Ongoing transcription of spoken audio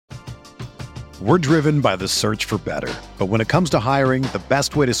We're driven by the search for better. But when it comes to hiring, the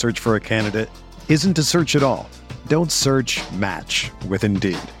best way to search for a candidate isn't to search at all. Don't search, match with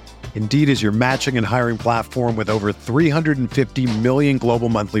Indeed. Indeed is your matching and hiring platform with over 350 million global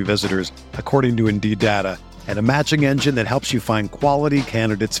monthly visitors, according to Indeed data, and a matching engine that helps you find quality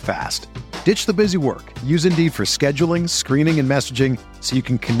candidates fast. Ditch the busy work. Use Indeed for scheduling, screening, and messaging so you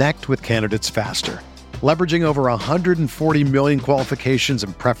can connect with candidates faster. Leveraging over 140 million qualifications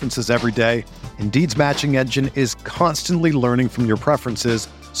and preferences every day, Indeed's matching engine is constantly learning from your preferences,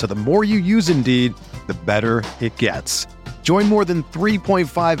 so the more you use Indeed, the better it gets. Join more than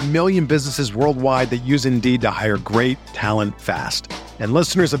 3.5 million businesses worldwide that use Indeed to hire great talent fast. And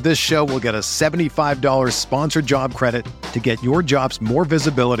listeners of this show will get a $75 sponsored job credit to get your jobs more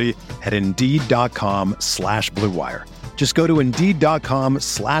visibility at Indeed.com/Blue Wire. Just go to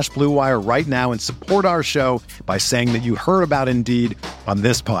Indeed.com/Blue Wire right now and support our show by saying that you heard about Indeed on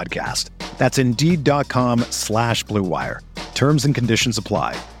this podcast. That's Indeed.com/Blue Wire. Terms and conditions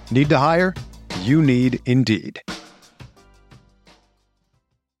apply. Need to hire? You need Indeed.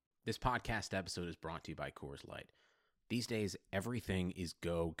 This podcast episode is brought to you by Coors Light. These days, everything is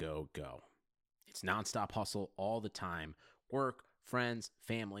go, go, go. It's nonstop hustle all the time. Work, friends,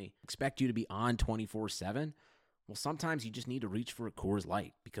 family, expect you to be on 24/7. Well, sometimes you just need to reach for a Coors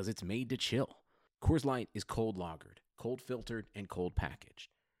Light because it's made to chill. Coors Light is cold lagered, cold filtered, and cold packaged.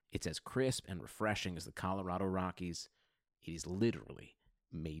 It's as crisp and refreshing as the Colorado Rockies. It is literally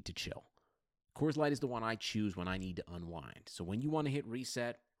made to chill. Coors Light is the one I choose when I need to unwind. So when you want to hit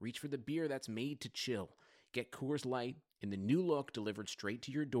reset, reach for the beer that's made to chill. Get Coors Light in the new look delivered straight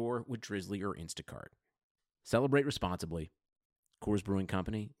to your door with Drizzly or Instacart. Celebrate responsibly. Coors Brewing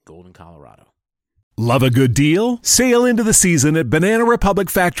Company, Golden, Colorado. Love a good deal? Sail into the season at Banana Republic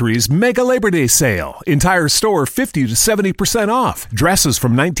Factory's Mega Labor Day Sale. Entire store 50 to 70% off. Dresses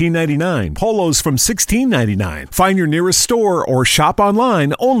from $19.99. Polos from $16.99. Find your nearest store or shop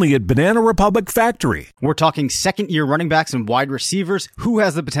online only at Banana Republic Factory. We're talking second-year running backs and wide receivers. Who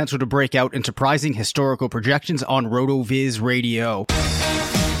has the potential to break out in surprising historical projections on RotoViz Radio?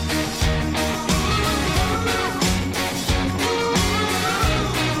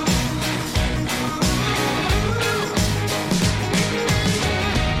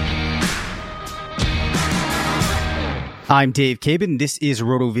 I'm Dave Cabin. This is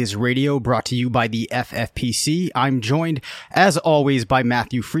RotoViz Radio, brought to you by the FFPC. I'm joined, as always, by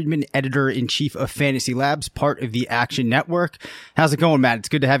Matthew Friedman, Editor-in-Chief of Fantasy Labs, part of the Action Network. How's it going, Matt? It's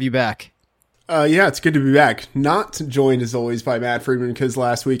good to have you back. Yeah, it's good to be back. Not joined, as always, by Matt Friedman, because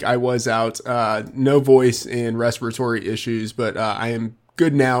last week I was out. No voice and respiratory issues, but I am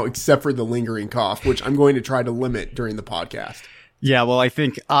good now, except for the lingering cough, which I'm going to try to limit during the podcast. Yeah, well, I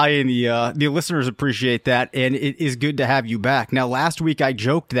think I and the listeners appreciate that, and it is good to have you back. Now, last week I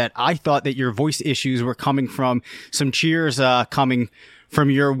joked that I thought that your voice issues were coming from some cheers coming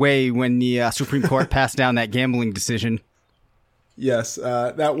from your way when the Supreme Court passed down that gambling decision. Yes,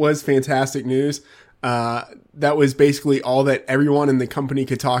 that was fantastic news. That was basically all that everyone in the company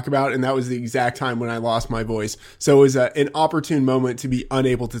could talk about, and that was the exact time when I lost my voice. So it was an opportune moment to be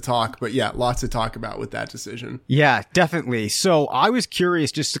unable to talk, but yeah, lots to talk about with that decision. Yeah, definitely. So I was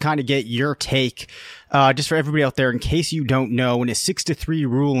curious just to kind of get your take, just for everybody out there, in case you don't know, in a 6-3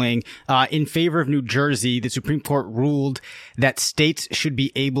 ruling in favor of New Jersey, the Supreme Court ruled that states should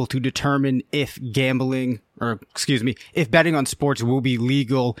be able to determine if if betting on sports will be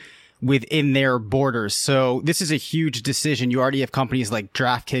legal within their borders. So this is a huge decision. You already have companies like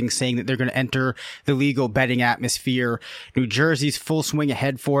DraftKings saying that they're going to enter the legal betting atmosphere. New Jersey's full swing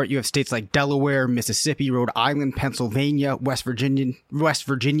ahead for it. You have states like Delaware, Mississippi, Rhode Island, Pennsylvania, West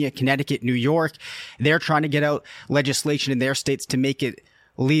Virginia, Connecticut, New York. They're trying to get out legislation in their states to make it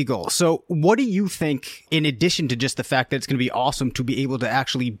legal. So what do you think, in addition to just the fact that it's going to be awesome to be able to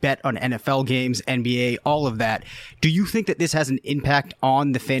actually bet on NFL games, NBA, all of that, do you think that this has an impact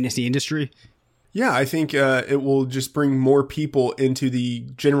on the fantasy industry? Yeah, I think it will just bring more people into the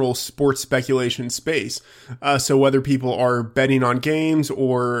general sports speculation space. So whether people are betting on games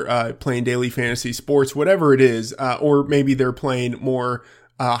or playing daily fantasy sports, whatever it is, or maybe they're playing more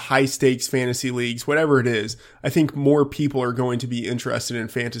high stakes fantasy leagues, whatever it is, I think more people are going to be interested in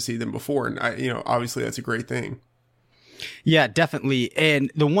fantasy than before. And obviously that's a great thing. Yeah, definitely.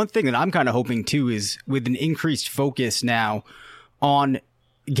 And the one thing that I'm kind of hoping too is with an increased focus now on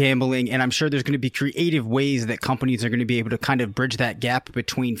gambling, and I'm sure there's going to be creative ways that companies are going to be able to kind of bridge that gap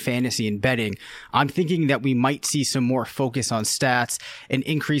between fantasy and betting. I'm thinking that we might see some more focus on stats, an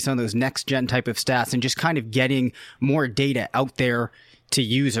increase on those next gen type of stats, and just kind of getting more data out there to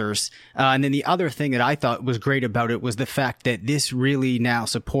users. And then the other thing that I thought was great about it was the fact that this really now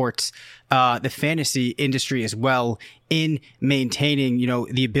supports the fantasy industry as well in maintaining,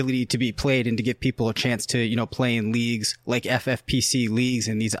 the ability to be played and to give people a chance to, play in leagues like FFPC leagues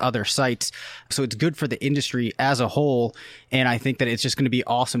and these other sites. So it's good for the industry as a whole. And I think that it's just going to be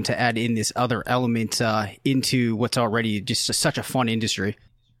awesome to add in this other element into what's already just such a fun industry.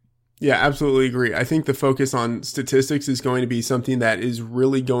 Yeah, absolutely agree. I think the focus on statistics is going to be something that is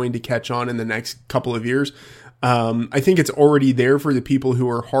really going to catch on in the next couple of years. I think it's already there for the people who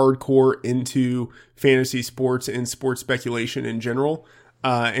are hardcore into fantasy sports and sports speculation in general.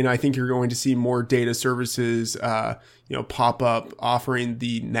 And I think you're going to see more data services, pop up offering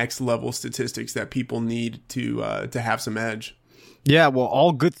the next level statistics that people need to have some edge. Yeah, well,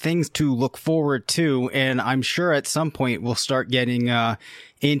 all good things to look forward to, and I'm sure at some point we'll start getting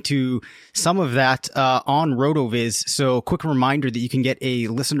into some of that on RotoViz. So quick reminder that you can get a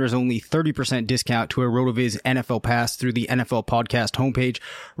listeners-only 30% discount to a RotoViz NFL Pass through the NFL Podcast homepage,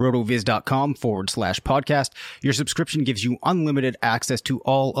 rotoviz.com/podcast. Your subscription gives you unlimited access to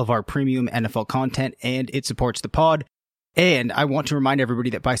all of our premium NFL content, and it supports the pod. And I want to remind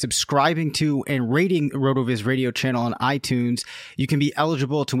everybody that by subscribing to and rating RotoViz radio channel on iTunes, you can be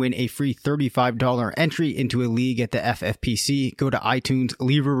eligible to win a free $35 entry into a league at the FFPC. Go to iTunes,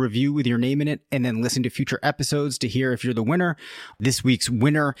 leave a review with your name in it, and then listen to future episodes to hear if you're the winner. This week's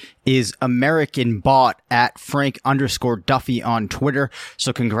winner is American Bot at Frank_Duffy on Twitter.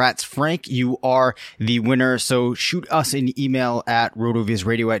 So congrats, Frank. You are the winner. So shoot us an email at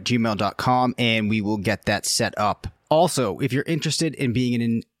rotovizradio@gmail.com and we will get that set up. Also, if you're interested in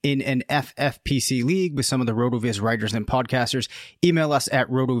being in an FFPC league with some of the RotoViz writers and podcasters, email us at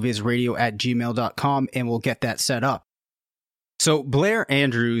rotovizradio@gmail.com and we'll get that set up. So Blair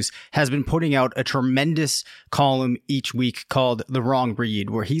Andrews has been putting out a tremendous column each week called The Wrong Breed,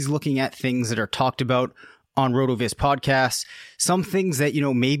 where he's looking at things that are talked about on RotoViz podcasts, some things that,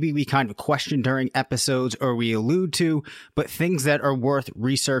 maybe we kind of question during episodes or we allude to, but things that are worth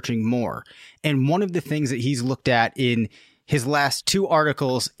researching more. And one of the things that he's looked at in his last two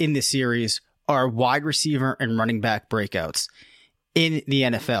articles in this series are wide receiver and running back breakouts in the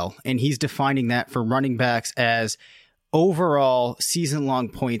NFL. And he's defining that for running backs as overall season-long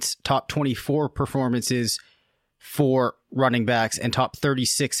points, top 24 performances for running backs, and top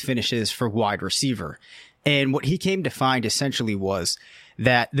 36 finishes for wide receiver. And what he came to find essentially was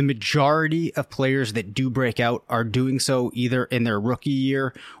that the majority of players that do break out are doing so either in their rookie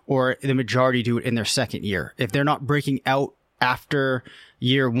year or the majority do it in their second year. If they're not breaking out after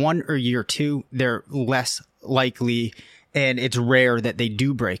year one or year two, they're less likely, and it's rare that they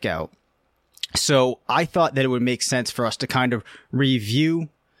do break out. So I thought that it would make sense for us to kind of review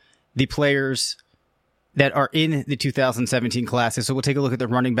the players that are in the 2017 classes. So we'll take a look at the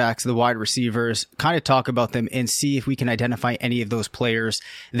running backs, the wide receivers, kind of talk about them and see if we can identify any of those players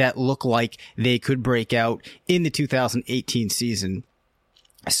that look like they could break out in the 2018 season.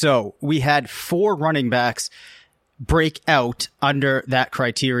 So we had 4 running backs break out under that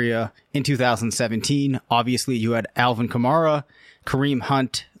criteria in 2017. Obviously, you had Alvin Kamara, Kareem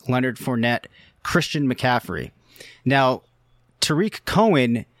Hunt, Leonard Fournette, Christian McCaffrey. Now, Tariq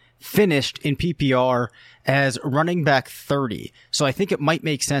Cohen finished in PPR as running back 30. So I think it might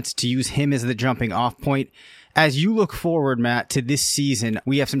make sense to use him as the jumping off point. As you look forward, Matt, to this season,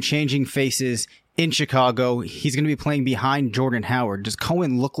 we have some changing faces in Chicago. He's going to be playing behind Jordan Howard. Does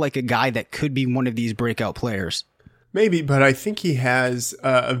Cohen look like a guy that could be one of these breakout players? Maybe, but I think he has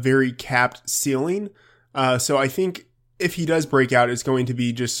a very capped ceiling. So I think if he does break out, it's going to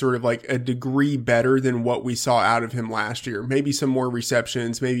be just sort of like a degree better than what we saw out of him last year. Maybe some more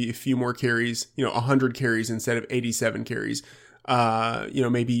receptions, maybe a few more carries, 100 carries instead of 87 carries.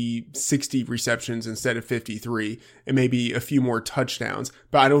 Maybe 60 receptions instead of 53, and maybe a few more touchdowns.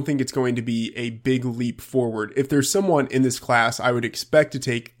 But I don't think it's going to be a big leap forward. If there's someone in this class I would expect to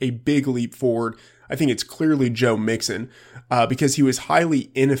take a big leap forward, I think it's clearly Joe Mixon, because he was highly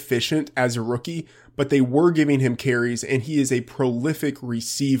inefficient as a rookie, but they were giving him carries, and he is a prolific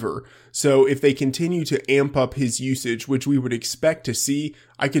receiver. So if they continue to amp up his usage, which we would expect to see,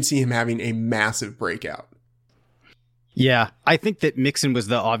 I could see him having a massive breakout. Yeah, I think that Mixon was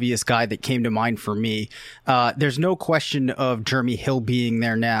the obvious guy that came to mind for me. There's no question of Jeremy Hill being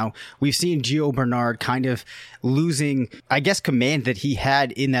there now. We've seen Gio Bernard kind of losing, command that he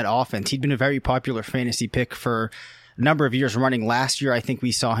had in that offense. He'd been a very popular fantasy pick for a number of years running. Last year, I think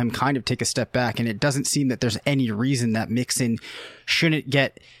we saw him kind of take a step back, and it doesn't seem that there's any reason that Mixon shouldn't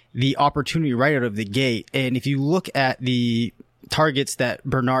get the opportunity right out of the gate. And if you look at the targets that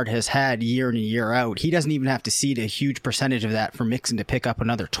Bernard has had year in and year out, he doesn't even have to cede a huge percentage of that for Mixon to pick up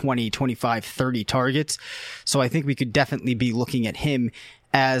another 20, 25, 30 targets. So I think we could definitely be looking at him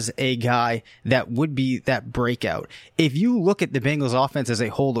as a guy that would be that breakout. If you look at the Bengals offense as a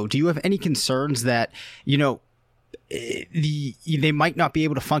whole, though, do you have any concerns that, they might not be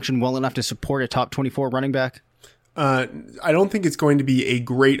able to function well enough to support a top 24 running back? I don't think it's going to be a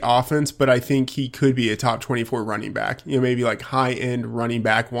great offense, but I think he could be a top 24 running back. Maybe like high-end running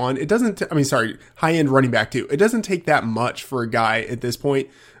back one. High-end running back two. It doesn't take that much for a guy at this point,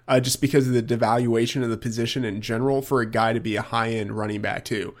 just because of the devaluation of the position in general, for a guy to be a high-end running back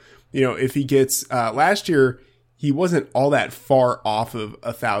two. If he gets, last year, he wasn't all that far off of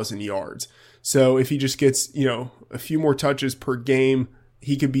 1,000 yards. So if he just gets, a few more touches per game,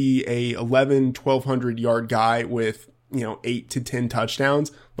 he could be a 1,200 yard guy with, 8 to 10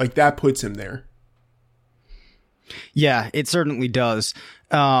 touchdowns. Like, that puts him there. Yeah, it certainly does.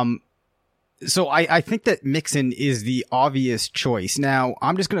 So I think that Mixon is the obvious choice. Now,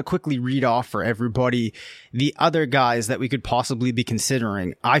 I'm just going to quickly read off for everybody the other guys that we could possibly be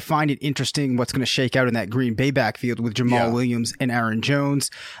considering. I find it interesting what's going to shake out in that Green Bay backfield with Jamal Williams and Aaron Jones.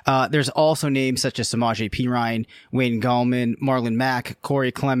 There's also names such as Samaje Perine, Wayne Gallman, Marlon Mack,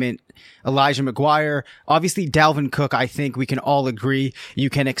 Corey Clement, Elijah McGuire. Obviously, Dalvin Cook, I think we can all agree you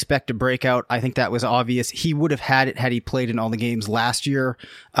can expect a breakout. I think that was obvious. He would have had it had he played in all the games last year.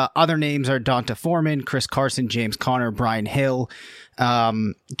 Other names are Donta Foreman, Chris Carson, James Conner, Brian Hill,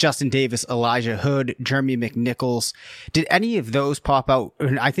 Justin Davis, Elijah Hood, Jeremy McNichols. Did any of those pop out?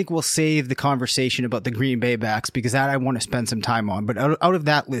 And I think we'll save the conversation about the Green Bay backs because that I want to spend some time on. But out of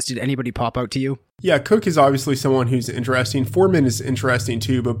that list, did anybody pop out to you? Yeah, Cook is obviously someone who's interesting. Foreman is interesting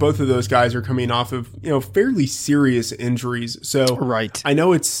too, but both of those guys are coming off of, fairly serious injuries. So right. I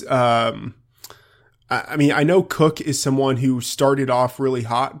know it's, I know Cook is someone who started off really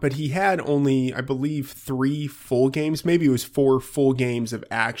hot, but he had only, I believe, 3 full games. Maybe it was 4 full games of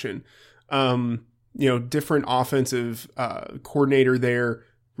action. Different offensive coordinator there,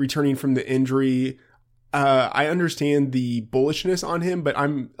 returning from the injury. I understand the bullishness on him, but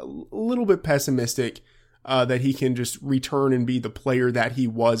I'm a little bit pessimistic that he can just return and be the player that he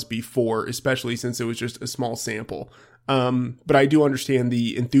was before, especially since it was just a small sample. But I do understand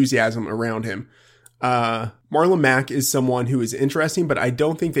the enthusiasm around him. Marlon Mack is someone who is interesting, but I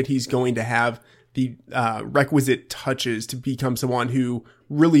don't think that he's going to have the requisite touches to become someone who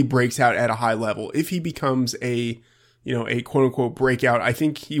really breaks out at a high level. If he becomes a quote unquote breakout, I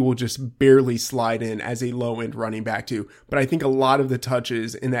think he will just barely slide in as a low end running back too. But I think a lot of the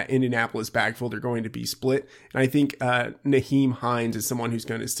touches in that Indianapolis backfield are going to be split. And I think Nyheim Hines is someone who's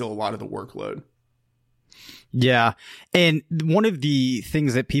going to steal a lot of the workload. Yeah. And one of the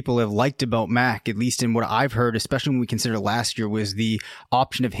things that people have liked about Mack, at least in what I've heard, especially when we consider last year, was the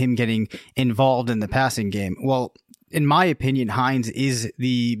option of him getting involved in the passing game. Well, in my opinion, Hines is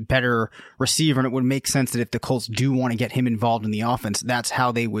the better receiver, and it would make sense that if the Colts do want to get him involved in the offense, that's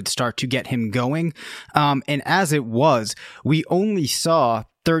how they would start to get him going. And as it was, we only saw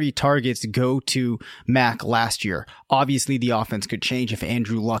 30 targets go to Mack last year. Obviously, the offense could change if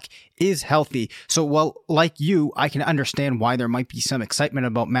Andrew Luck is healthy. So, well, like you, I can understand why there might be some excitement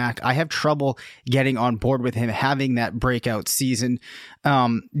about Mack. I have trouble getting on board with him having that breakout season.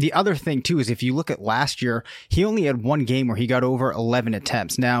 The other thing, too, is if you look at last year, he only had one game where he got over 11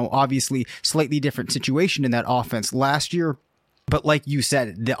 attempts. Now, obviously, slightly different situation in that offense last year. But like you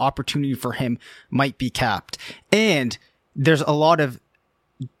said, the opportunity for him might be capped. And there's a lot of,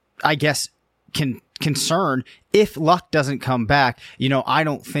 I guess, concern if Luck doesn't come back. I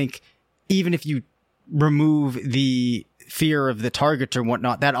don't think, even if you remove the fear of the targets or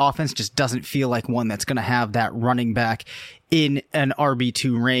whatnot, that offense just doesn't feel like one that's going to have that running back in an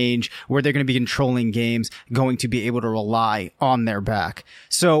RB2 range where they're going to be controlling games, going to be able to rely on their back.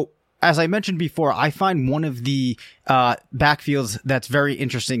 So, as I mentioned before, I find one of the backfields that's very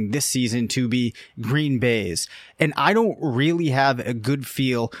interesting this season to be Green Bay's. And I don't really have a good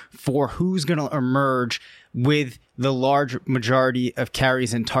feel for who's going to emerge with the large majority of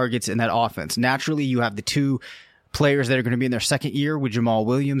carries and targets in that offense. Naturally, you have the two players that are going to be in their second year with Jamal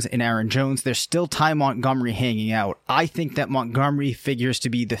Williams and Aaron Jones. There's still Ty Montgomery hanging out. I think that Montgomery figures to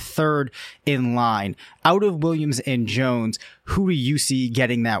be the third in line. Out of Williams and Jones, who do you see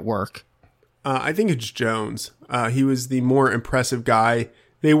getting that work? I think it's Jones. He was the more impressive guy.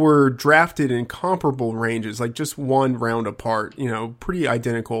 They were drafted in comparable ranges, like just one round apart, pretty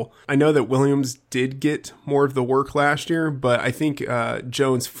identical. I know that Williams did get more of the work last year, but I think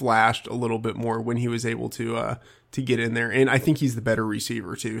Jones flashed a little bit more when he was able to get in there. And I think he's the better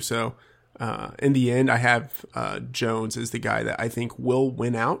receiver too. So In the end, I have Jones as the guy that I think will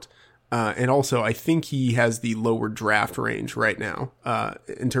win out. And also, I think he has the lower draft range right now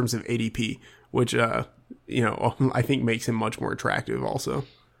in terms of ADP, which, I think makes him much more attractive also.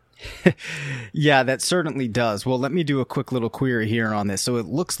 Yeah, that certainly does. Well, let me do a quick little query here on this. So it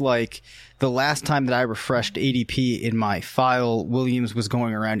looks like the last time that I refreshed ADP in my file, Williams was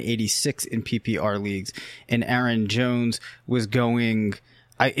going around 86 in PPR leagues, and Aaron Jones was going...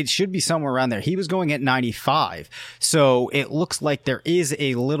 it should be somewhere around there. He was going at 95. So it looks like there is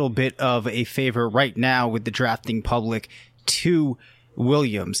a little bit of a favor right now with the drafting public to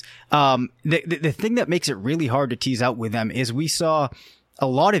Williams. The thing that makes it really hard to tease out with them is we saw a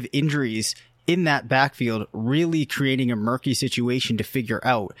lot of injuries in that backfield, really creating a murky situation to figure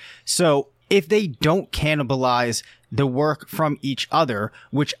out. So if they don't cannibalize the work from each other,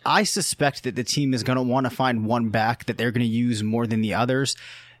 which I suspect that the team is going to want to find one back that they're going to use more than the others,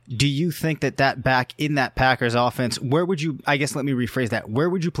 do you think that back in that Packers offense, where would you, I guess let me rephrase that, where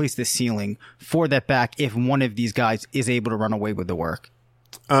would you place the ceiling for that back if one of these guys is able to run away with the work?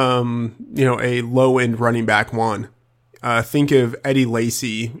 A low-end running back one. Think of Eddie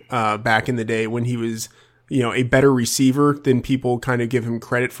Lacy back in the day when he was, a better receiver than people kind of give him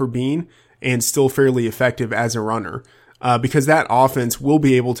credit for being, and still fairly effective as a runner. Because that offense will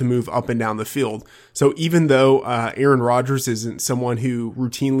be able to move up and down the field. So even though Aaron Rodgers isn't someone who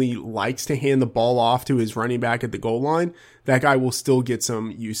routinely likes to hand the ball off to his running back at the goal line, that guy will still get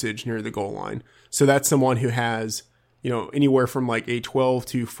some usage near the goal line. So that's someone who has, anywhere from like a 12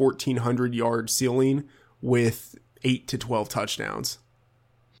 to 1,400 yard ceiling with 8 to 12 touchdowns.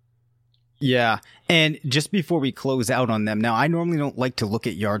 Yeah. And just before we close out on them, now I normally don't like to look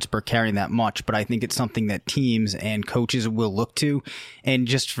at yards per carry that much, but I think it's something that teams and coaches will look to. And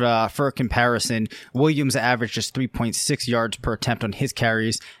just for a comparison, Williams averaged just 3.6 yards per attempt on his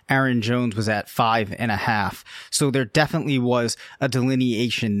carries. Aaron Jones was at 5.5. So there definitely was a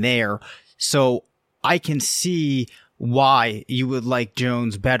delineation there. So I can see why you would like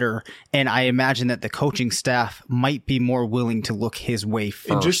Jones better, and I imagine that the coaching staff might be more willing to look his way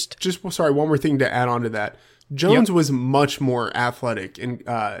first. And just sorry, one more thing to add on to that. Jones was much more athletic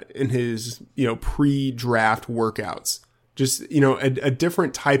in his pre-draft workouts. Just a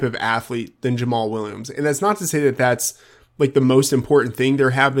different type of athlete than Jamal Williams, and that's not to say that that's like the most important thing. There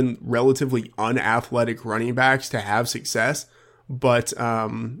have been relatively unathletic running backs to have success, but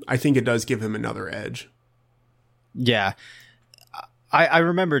I think it does give him another edge. Yeah. I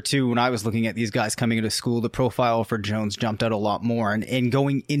remember too, when I was looking at these guys coming into school, the profile for Jones jumped out a lot more. And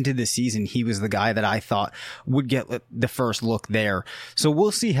going into the season, he was the guy that I thought would get the first look there. So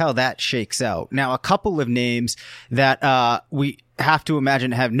we'll see how that shakes out. Now, a couple of names that we have to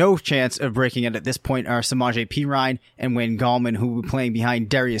imagine have no chance of breaking it at this point are Samaje Perine and Wayne Gallman, who will be playing behind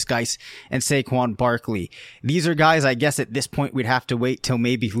Darius Geis and Saquon Barkley. These are guys, I guess at this point we'd have to wait till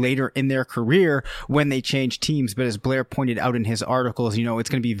maybe later in their career when they change teams. But as Blair pointed out in his articles, it's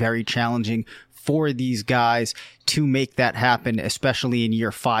going to be very challenging for these guys to make that happen, especially in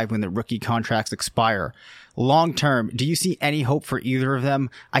year 5 when the rookie contracts expire. Long term, do you see any hope for either of them?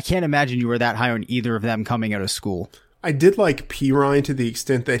 I can't imagine you were that high on either of them coming out of school. I did like Perine to the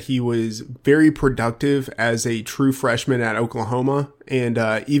extent that he was very productive as a true freshman at Oklahoma. And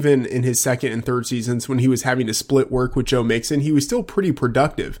even in his second and third seasons when he was having to split work with Joe Mixon, he was still pretty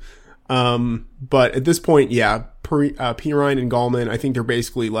productive. But at this point, Perine and Gallman, I think they're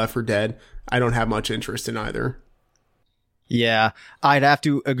basically left for dead. I don't have much interest in either. Yeah, I'd have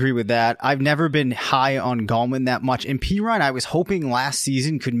to agree with that. I've never been high on Gallman that much. And Perine, I was hoping last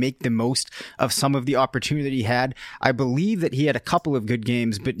season could make the most of some of the opportunity he had. I believe that he had a couple of good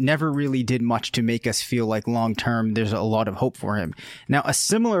games, but never really did much to make us feel like long-term there's a lot of hope for him. Now, a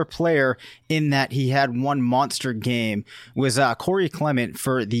similar player in that he had one monster game was Corey Clement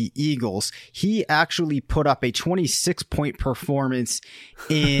for the Eagles. He actually put up a 26-point performance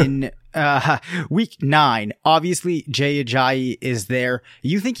in week 9. Obviously, Jay Ajayi is there.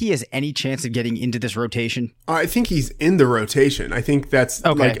 You think he has any chance of getting into this rotation? I think he's in the rotation. I think that's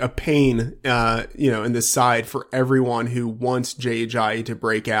like a pain, in the side for everyone who wants Jay Ajayi to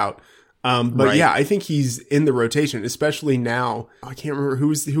break out. Yeah, I think he's in the rotation, especially now. I can't remember who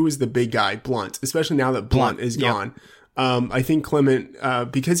was the big guy, Blunt, especially now that Blunt is gone. I think Clement,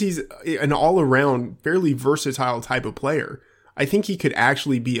 because he's an all-around, fairly versatile type of player, I think he could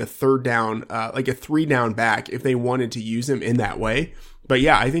actually be a third down, like a 3-down back if they wanted to use him in that way. But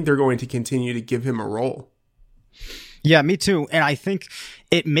yeah, I think they're going to continue to give him a role. Yeah, me too. And I think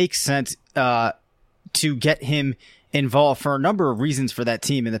it makes sense to get him involved for a number of reasons for that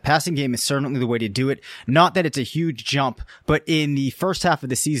team. And the passing game is certainly the way to do it. Not that it's a huge jump, but in the first half of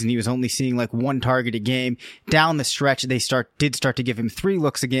the season, he was only seeing like 1 target a game. Down the stretch, they did start to give him 3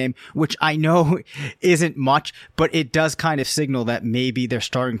 looks a game, which I know isn't much, but it does kind of signal that maybe they're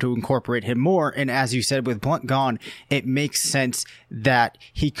starting to incorporate him more. And as you said, with Blount gone, it makes sense that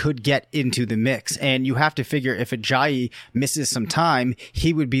he could get into the mix. And you have to figure if Ajayi misses some time,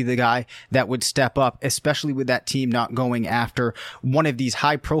 he would be the guy that would step up, especially with that team not going after one of these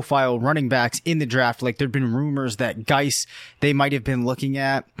high profile running backs in the draft. Like there'd been rumors that Geis they might have been looking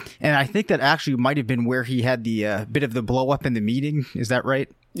at. And I think that actually might have been where he had the bit of the blow up in the meeting. Is that right?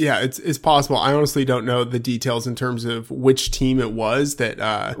 Yeah, it's possible. I honestly don't know the details in terms of which team it was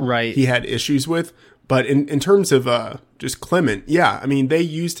that he had issues with. But in terms of just Clement, yeah, I mean, they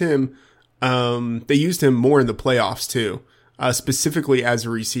used him more in the playoffs too, specifically as a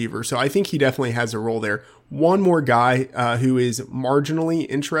receiver. So I think he definitely has a role there. One more guy who is marginally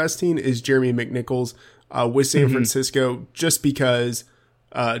interesting is Jeremy McNichols with San Francisco, just because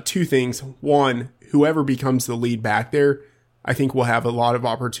 2 things. One, whoever becomes the lead back there, I think will have a lot of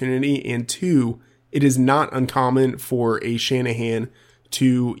opportunity. And 2, it is not uncommon for a Shanahan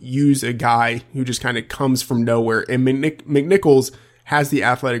to use a guy who just kind of comes from nowhere. And McNichols has the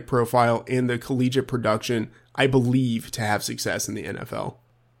athletic profile and the collegiate production, I believe, to have success in the NFL.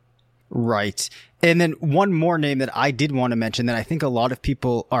 Right. And then one more name that I did want to mention that I think a lot of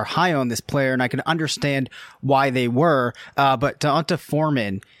people are high on this player, and I can understand why they were. But D'Onta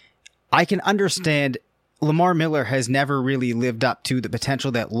Foreman, I can understand Lamar Miller has never really lived up to the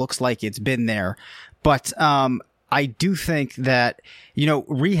potential that looks like it's been there. But I do think that,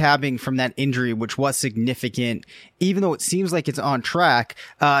 rehabbing from that injury, which was significant, even though it seems like it's on track,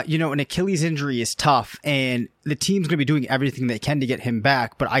 an Achilles injury is tough and the team's going to be doing everything they can to get him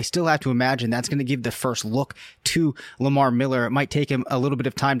back. But I still have to imagine that's going to give the first look to Lamar Miller. It might take him a little bit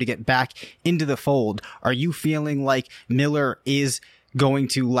of time to get back into the fold. Are you feeling like Miller is going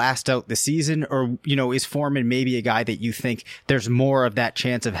to last out the season, or, is Foreman maybe a guy that you think there's more of that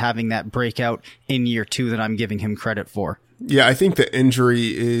chance of having that breakout in year 2 than I'm giving him credit for? Yeah, I think the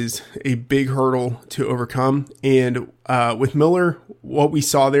injury is a big hurdle to overcome. And with Miller, what we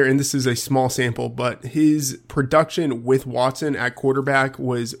saw there, and this is a small sample, but his production with Watson at quarterback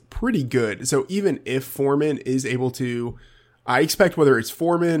was pretty good. So even if Foreman is able to, I expect whether it's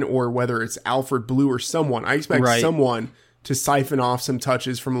Foreman or whether it's Alfred Blue or someone, I expect someone to siphon off some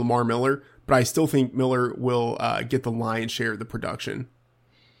touches from Lamar Miller, but I still think Miller will get the lion's share of the production.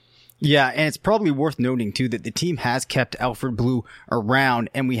 Yeah, and it's probably worth noting, too, that the team has kept Alfred Blue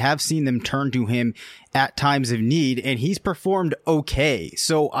around, and we have seen them turn to him at times of need, and he's performed okay.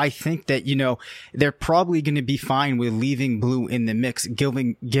 So I think that, they're probably going to be fine with leaving Blue in the mix,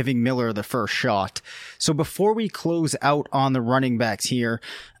 giving Miller the first shot. So before we close out on the running backs here,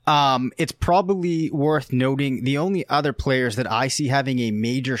 it's probably worth noting the only other players that I see having a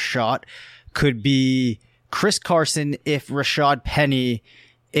major shot could be Chris Carson if Rashad Penny,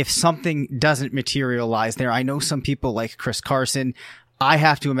 if something doesn't materialize there. I know some people like Chris Carson. I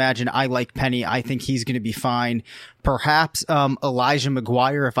have to imagine I like Penny. I think he's going to be fine. Perhaps Elijah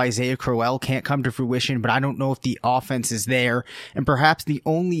McGuire if Isaiah Crowell can't come to fruition, but I don't know if the offense is there. And perhaps the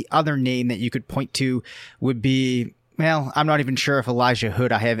only other name that you could point to would be, well, I'm not even sure if Elijah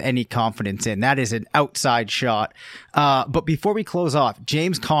Hood I have any confidence in. That is an outside shot. But before we close off,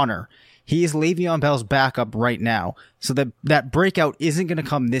 James Conner, he is Le'Veon Bell's backup right now. So that breakout isn't going to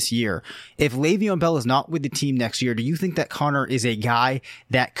come this year. If Le'Veon Bell is not with the team next year, do you think that Conner is a guy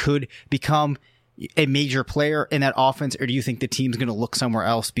that could become a major player in that offense, or do you think the team's going to look somewhere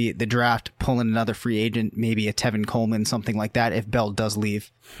else, be it the draft, pull in another free agent, maybe a Tevin Coleman, something like that, if Bell does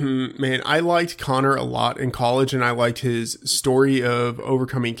leave? Man, I liked Conner a lot in college, and I liked his story of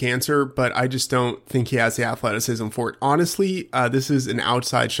overcoming cancer, but I just don't think he has the athleticism for it. Honestly, this is an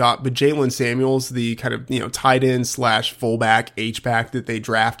outside shot, but Jalen Samuels, the kind of, tight end / fullback, H-back that they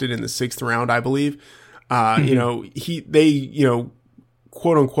drafted in the 6th round, I believe, they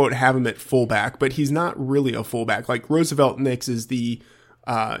quote unquote have him at fullback, but he's not really a fullback. Like Roosevelt Nix is the,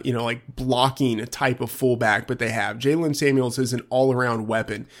 blocking type of fullback, but they have Jalen Samuels is an all around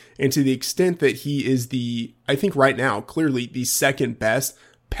weapon. And to the extent that he is I think right now, clearly the second best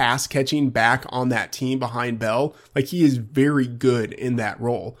pass catching back on that team behind Bell, like he is very good in that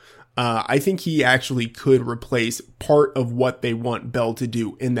role. I think he actually could replace part of what they want Bell to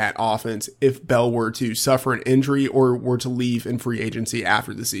do in that offense if Bell were to suffer an injury or were to leave in free agency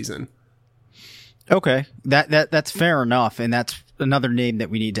after the season. Okay, that's fair enough, and that's another name that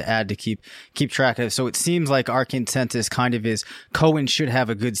we need to add to keep track of. So it seems like our consensus kind of is Cohen should have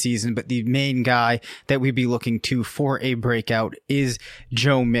a good season, but the main guy that we'd be looking to for a breakout is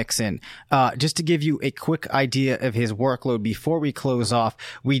Joe Mixon. Just to give you a quick idea of his workload before we close off,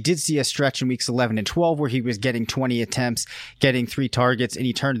 we did see a stretch in weeks 11 and 12 where he was getting 20 attempts, getting 3 targets, and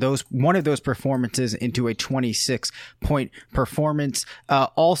he turned one of those performances into a 26-point performance.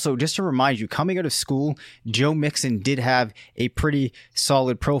 Also, just to remind you, coming out of school, Joe Mixon did have a pretty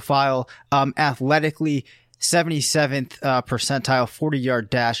solid profile. Athletically, 77th percentile 40-yard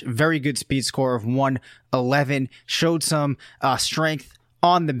dash, very good speed score of 111, showed some strength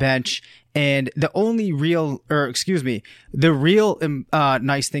on the bench. And the real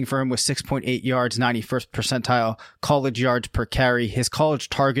nice thing for him was 6.8 yards, 91st percentile college yards per carry. His college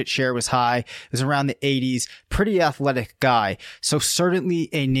target share was high. It was around the 80s. Pretty athletic guy. So certainly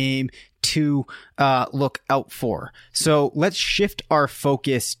a name to look out for. So let's shift our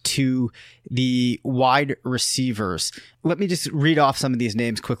focus to the wide receivers. Let me just read off some of these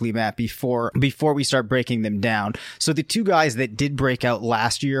names quickly, Matt, before we start breaking them down. So the 2 guys that did break out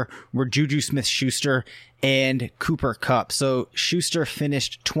last year were Juju Smith-Schuster and Cooper Kupp. So Schuster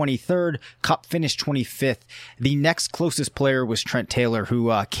finished 23rd, Kupp finished 25th. The next closest player was Trent Taylor,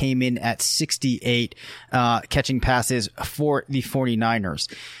 who came in at 68, catching passes for the 49ers.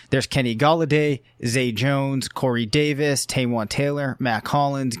 There's Kenny Golladay, Zay Jones, Corey Davis, Taywan Taylor, Mac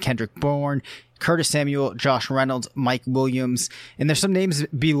Hollins, Kendrick Bourne, Curtis Samuel, Josh Reynolds, Mike Williams, and there's some names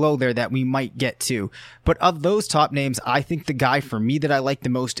below there that we might get to. But of those top names, I think the guy for me that I like the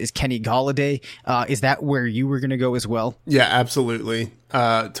most is Kenny Golladay. Is that where you were going to go as well? Yeah, absolutely.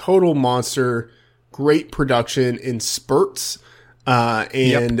 Total monster, great production in spurts.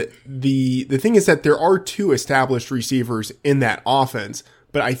 The thing is that there are 2 established receivers in that offense,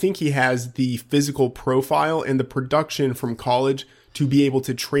 but I think he has the physical profile and the production from college to be able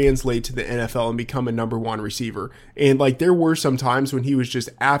to translate to the NFL and become a number 1 receiver. And there were some times when he was just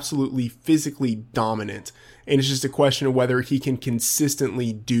absolutely physically dominant. And it's just a question of whether he can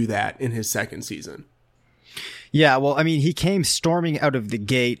consistently do that in his second season. Yeah, well, I mean, he came storming out of the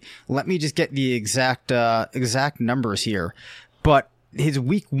gate. Let me just get the exact numbers here. But his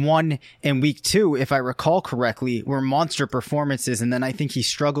week 1 and week 2, if I recall correctly, were monster performances. And then I think he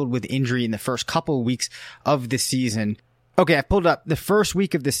struggled with injury in the first couple of weeks of the season. Okay, I pulled up the first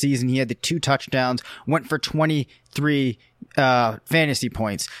week of the season. He had the 2 touchdowns, went for 23 fantasy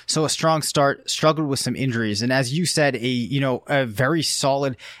points. So a strong start, struggled with some injuries. And as you said, a very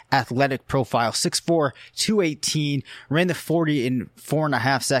solid athletic profile, 6'4", 218, ran the 40 in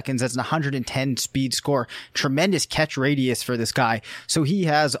 4.5 seconds. That's an 110 speed score. Tremendous catch radius for this guy. So he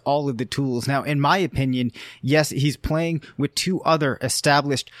has all of the tools. Now, in my opinion, yes, he's playing with 2 other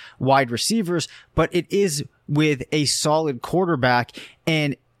established wide receivers, but it is with a solid quarterback,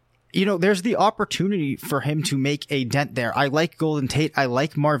 and there's the opportunity for him to make a dent there. I like Golden Tate, I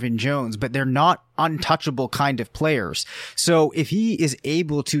like Marvin Jones, but they're not untouchable kind of players. So if he is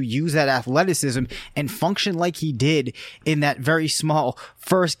able to use that athleticism and function like he did in that very small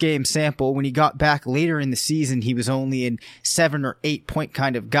first game sample, when he got back later in the season, he was only in 7 or 8 point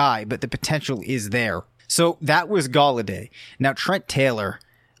kind of guy, but the potential is there. So that was Golladay. Now Trent Taylor,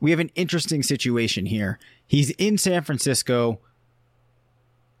 we have an interesting situation here. He's in San Francisco,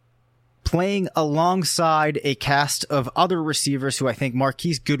 playing alongside a cast of other receivers who I think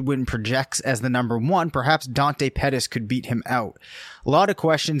Marquise Goodwin projects as the number 1. Perhaps Dante Pettis could beat him out. A lot of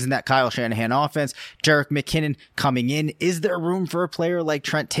questions in that Kyle Shanahan offense. Jerick McKinnon coming in. Is there room for a player like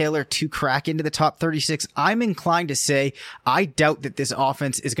Trent Taylor to crack into the top 36? I'm inclined to say I doubt that this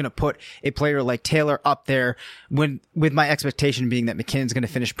offense is going to put a player like Taylor up there, with my expectation being that McKinnon's going to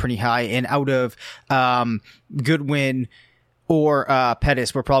finish pretty high, and out of Goodwin or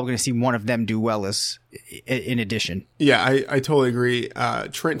Pettis, we're probably going to see one of them do well as in addition. Yeah, I totally agree.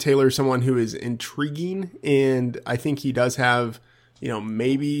 Trent Taylor is someone who is intriguing, and I think he does have,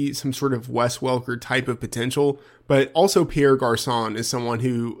 maybe some sort of Wes Welker type of potential, but also Pierre Garçon is someone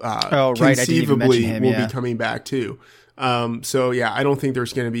who conceivably will be coming back too. So yeah, I don't think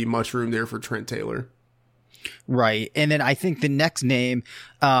there's going to be much room there for Trent Taylor. Right. And then I think the next name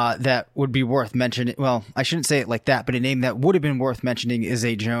that would be worth mentioning, well, I shouldn't say it like that, but a name that would have been worth mentioning is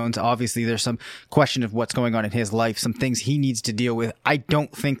Zay Jones. Obviously, there's some question of what's going on in his life, some things he needs to deal with. I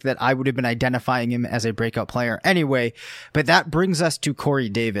don't think that I would have been identifying him as a breakout player anyway, but that brings us to Corey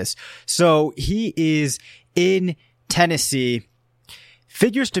Davis. So he is in Tennessee,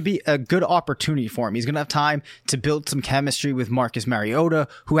 figures to be a good opportunity for him. He's going to have time to build some chemistry with Marcus Mariota,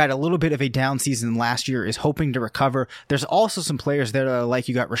 who had a little bit of a down season last year, is hoping to recover. There's also some players there that I like.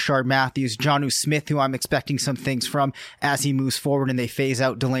 You got Rashard Matthews, Jonnu Smith, who I'm expecting some things from as he moves forward and they phase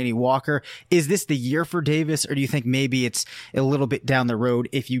out Delaney Walker. Is this the year for Davis, or do you think maybe it's a little bit down the road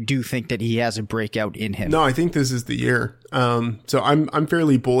if you do think that he has a breakout in him? No, I think this is the year. So I'm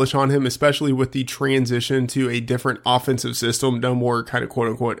fairly bullish on him, especially with the transition to a different offensive system. No more kind of quote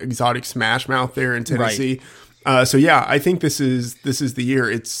unquote exotic smash mouth there in Tennessee. Right. So yeah, I think this is the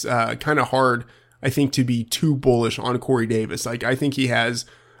year. It's kind of hard, I think, to be too bullish on Corey Davis. Like, I think he has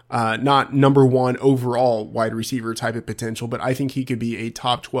not number one overall wide receiver type of potential, but I think he could be a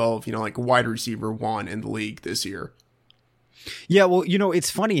top 12, like wide receiver one in the league this year. Yeah, well,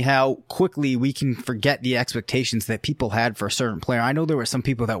 it's funny how quickly we can forget the expectations that people had for a certain player. I know there were some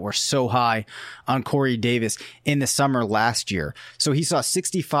people that were so high on Corey Davis in the summer last year. So he saw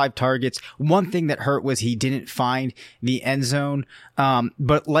 65 targets. One thing that hurt was he didn't find the end zone.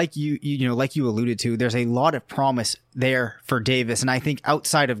 But like you alluded to, there's a lot of promise there for Davis. And I think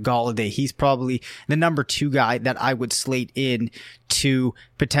outside of Golladay, he's probably the number 2 guy that I would slate in to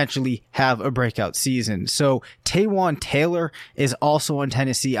potentially have a breakout season. So Taywan Taylor is also in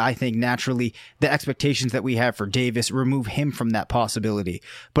Tennessee. I think naturally the expectations that we have for Davis remove him from that possibility.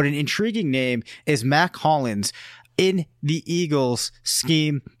 But an intriguing name is Mack Hollins in the Eagles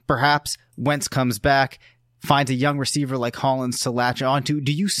scheme. Perhaps Wentz comes back, finds a young receiver like Hollins to latch onto.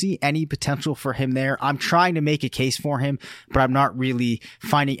 Do you see any potential for him there? I'm trying to make a case for him, but I'm not really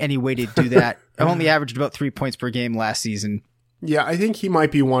finding any way to do that. I only averaged about 3 points per game last season. Yeah, I think he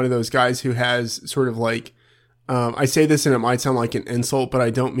might be one of those guys who has sort of like, I say this and it might sound like an insult, but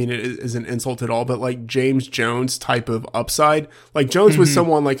I don't mean it as an insult at all, but like James Jones type of upside. Like Jones was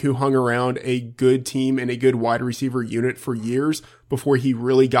someone like who hung around a good team and a good wide receiver unit for years before he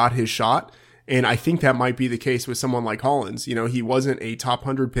really got his shot. And I think that might be the case with someone like Hollins. He wasn't a top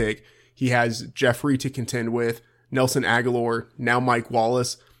 100 pick. He has Jeffrey to contend with, Nelson Aguilar, now Mike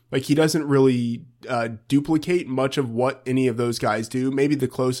Wallace. Like, he doesn't really duplicate much of what any of those guys do. Maybe the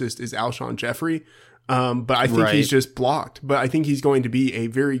closest is Alshon Jeffrey. But I think he's just blocked. But I think he's going to be a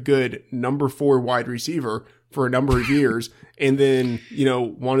very good number 4 wide receiver for a number of years. And then,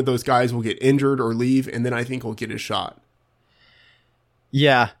 one of those guys will get injured or leave, and then I think he'll get his shot.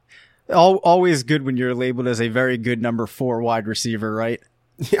 Yeah. Always good when you're labeled as a very good number 4 wide receiver, right?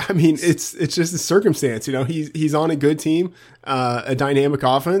 Yeah, I mean, it's just a circumstance. He's on a good team, a dynamic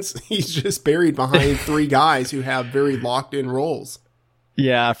offense. He's just buried behind 3 guys who have very locked in roles.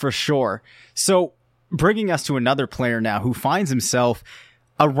 Yeah, for sure. So bringing us to another player now who finds himself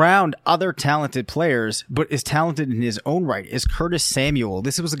around other talented players, but is talented in his own right, is Curtis Samuel.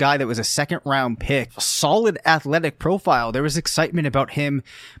 This was a guy that was a 2nd-round pick, a solid athletic profile. There was excitement about him,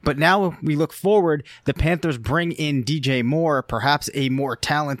 but now we look forward, the Panthers bring in DJ Moore, perhaps a more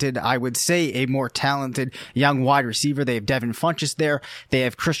talented, I would say a more talented young wide receiver. They have Devin Funchess there. They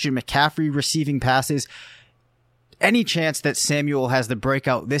have Christian McCaffrey receiving passes. Any chance that Samuel has the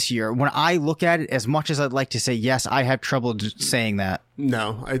breakout this year? When I look at it, as much as I'd like to say yes, I have trouble saying that.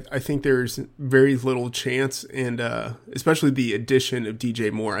 No, I think there's very little chance, and especially the addition of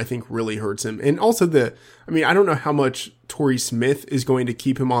DJ Moore, I think really hurts him. And also I don't know how much Torrey Smith is going to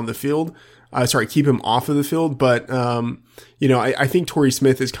keep him on the field. Keep him off of the field. But, I think Torrey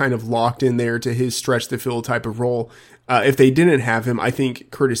Smith is kind of locked in there to his stretch the field type of role. If they didn't have him, I think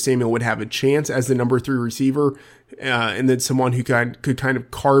Curtis Samuel would have a chance as the number 3 receiver, and then someone who could kind of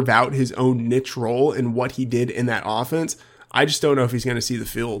carve out his own niche role in what he did in that offense. I just don't know if he's going to see the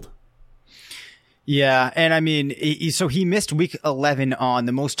field. Yeah, and I mean, so he missed week 11 on.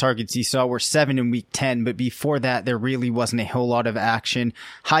 The most targets he saw were 7 in week 10, but before that, there really wasn't a whole lot of action.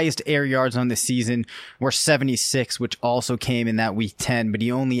 Highest air yards on the season were 76, which also came in that week 10, but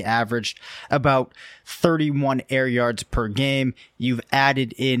he only averaged about 31 air yards per game. You've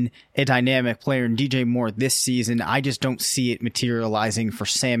added in a dynamic player in DJ Moore this season. I just don't see it materializing for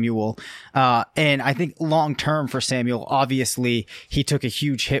Samuel. And I think long term for Samuel, obviously he took a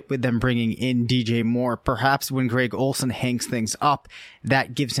huge hit with them bringing in DJ Moore. Perhaps when Greg Olsen hangs things up,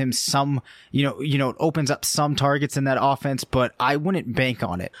 that gives him some, it opens up some targets in that offense, but I wouldn't bank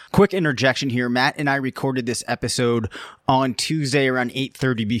on it. Quick interjection here. Matt and I recorded this episode on Tuesday around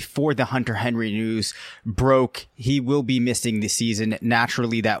 8:30 before the Hunter Henry news broke. He will be missing the season.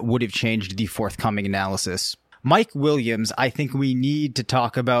 Naturally, that would have changed the forthcoming analysis. Mike Williams, I think we need to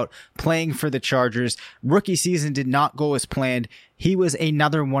talk about playing for the Chargers. Rookie season did not go as planned. He was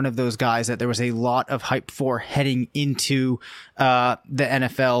another one of those guys that there was a lot of hype for heading into the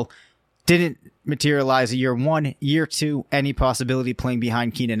NFL. Didn't materialize year 1, year 2, any possibility playing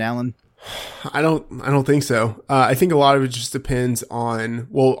behind Keenan Allen? I don't think so. I think a lot of it just depends on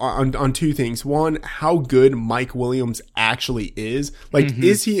two things. One, how good Mike Williams actually is. Like,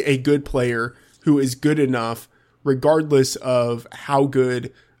 is he a good player who is good enough regardless of how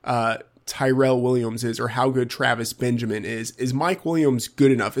good Tyrell Williams is or how good Travis Benjamin is? Is Mike Williams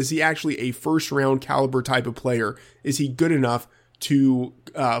good enough? Is he actually a first round caliber type of player? Is he good enough to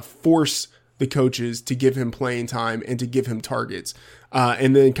force the coaches to give him playing time and to give him targets?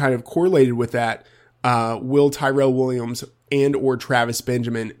 And then kind of correlated with that, will Tyrell Williams and or Travis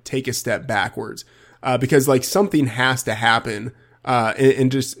Benjamin take a step backwards? Because like something has to happen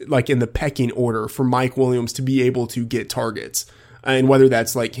and just like in the pecking order for Mike Williams to be able to get targets. And whether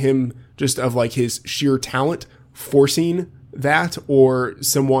that's like him just of like his sheer talent forcing that or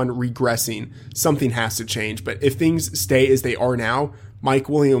someone regressing, something has to change. But if things stay as they are now, Mike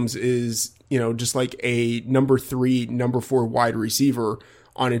Williams is, just like a number 3, number 4 wide receiver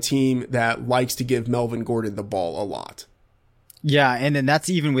on a team that likes to give Melvin Gordon the ball a lot. Yeah, and then that's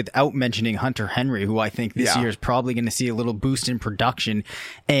even without mentioning Hunter Henry, who I think this year is probably going to see a little boost in production.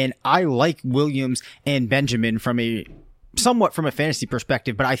 And I like Williams and Benjamin somewhat from a fantasy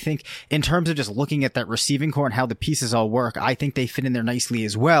perspective, but I think in terms of just looking at that receiving core and how the pieces all work, I think they fit in there nicely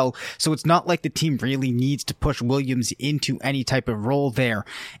as well. So it's not like the team really needs to push Williams into any type of role there.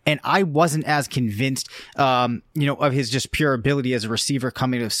 And I wasn't as convinced, of his just pure ability as a receiver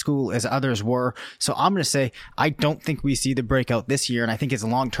coming to school as others were. So I'm going to say I don't think we see the breakout this year, and I think his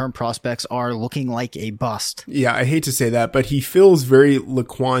long-term prospects are looking like a bust. Yeah, I hate to say that, but he feels very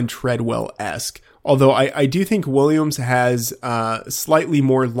Laquan Treadwell-esque. Although I do think Williams has slightly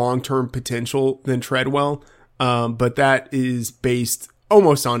more long-term potential than Treadwell, but that is based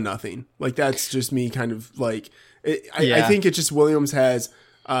almost on nothing. Like, that's just me kind of like, I think it's just Williams has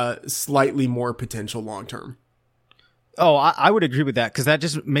slightly more potential long-term. Oh, I would agree with that, because that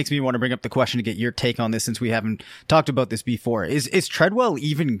just makes me want to bring up the question to get your take on this, since we haven't talked about this before. Is Treadwell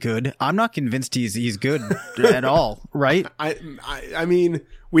even good? I'm not convinced he's good at all, right? I mean,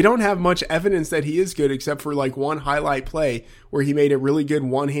 we don't have much evidence that he is good except for like one highlight play where he made a really good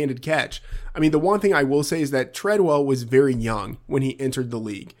one-handed catch. I mean, the one thing I will say is that Treadwell was very young when he entered the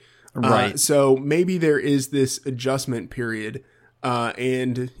league. Right. So maybe there is this adjustment period.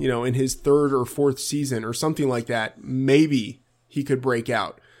 And in his 3rd or 4th season or something like that, maybe he could break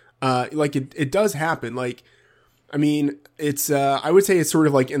out. It does happen. Like, I mean, it's, I would say it's sort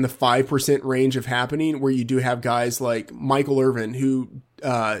of like in the 5% range of happening, where you do have guys like Michael Irvin, who,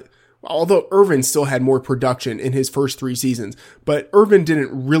 although Irvin still had more production in his first 3 seasons, but Irvin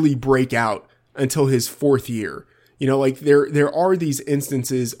didn't really break out until his 4th year. There are these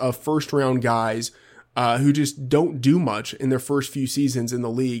instances of first round guys who just don't do much in their first few seasons in the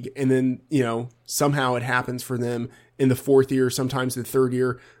league. And then, somehow it happens for them in the 4th year, sometimes the 3rd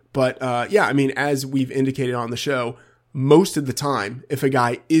year. But as we've indicated on the show, most of the time, if a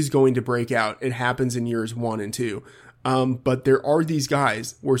guy is going to break out, it happens in years 1 and 2. But there are these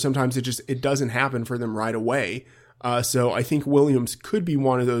guys where sometimes it doesn't happen for them right away. So I think Williams could be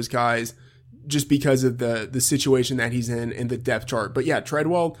one of those guys, just because of the situation that he's in and the depth chart. But yeah,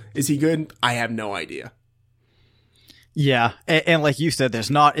 Treadwell, is he good? I have no idea. Yeah, and like you said,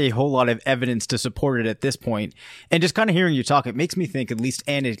 there's not a whole lot of evidence to support it at this point. And just kind of hearing you talk, it makes me think, at least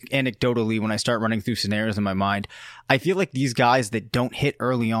anecdotally, when I start running through scenarios in my mind, I feel like these guys that don't hit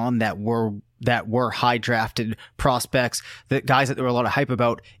early on that were high drafted prospects, the guys that there were a lot of hype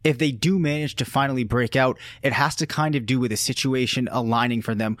about, if they do manage to finally break out, it has to kind of do with a situation aligning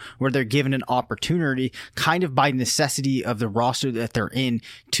for them where they're given an opportunity, kind of by necessity of the roster that they're in,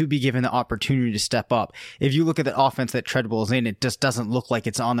 to be given the opportunity to step up. If you look at the offense that Treadwell's in, it just doesn't look like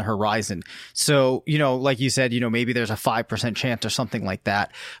it's on the horizon. So, like you said, maybe there's a 5% chance or something like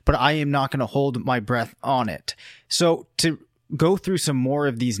that, but I am not going to hold my breath on it. So to go through some more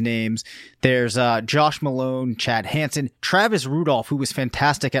of these names, there's Josh Malone, Chad Hansen, Travis Rudolph, who was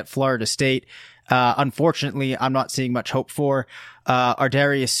fantastic at Florida State. Unfortunately, I'm not seeing much hope for.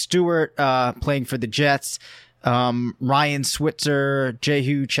 Ardarius Stewart playing for the Jets. Ryan Switzer,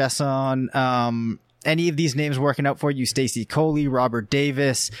 Jehu Chesson. Any of these names working out for you? Stacey Coley, Robert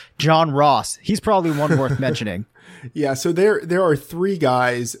Davis, John Ross. He's probably one worth mentioning. Yeah, so there are 3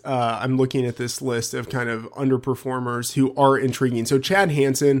 guys, I'm looking at this list of kind of underperformers who are intriguing. So Chad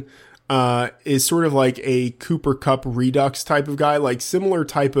Hansen is sort of like a Cooper Kupp redux type of guy, like similar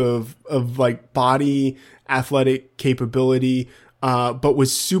type of like body, athletic capability, but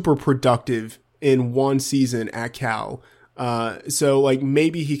was super productive in 1 season at Cal. So like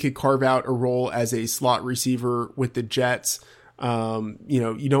maybe he could carve out a role as a slot receiver with the Jets.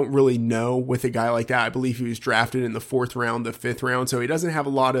 You don't really know with a guy like that. I believe he was drafted in the 4th round, the 5th round. So he doesn't have a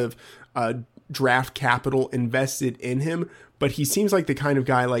lot of draft capital invested in him, but he seems like the kind of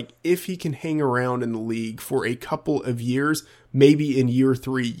guy, like if he can hang around in the league for a couple of years, maybe in year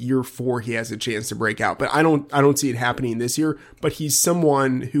 3, year 4, he has a chance to break out. But I don't see it happening this year, but he's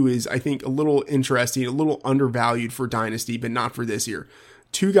someone who is, I think, a little interesting, a little undervalued for Dynasty, but not for this year.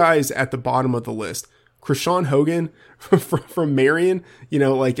 2 guys at the bottom of the list. Krishan Hogan from Marion,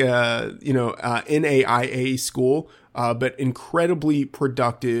 NAIA school, but incredibly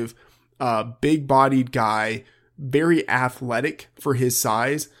productive, big-bodied guy, very athletic for his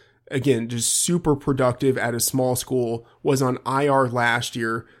size. Again, just super productive at a small school, was on IR last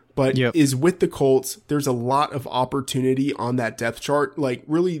year, but is with the Colts. There's a lot of opportunity on that depth chart. Like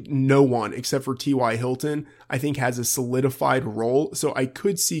really no one except for T.Y. Hilton, I think, has a solidified role. So I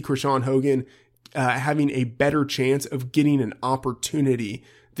could see Krishan Hogan having a better chance of getting an opportunity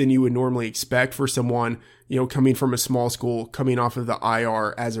than you would normally expect for someone, coming from a small school, coming off of the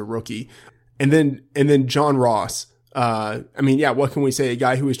IR as a rookie. And then John Ross. What can we say? A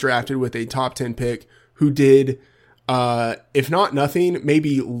guy who was drafted with a top 10 pick who did, if not nothing,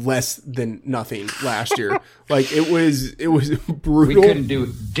 maybe less than nothing last year. Like it was brutal. We couldn't do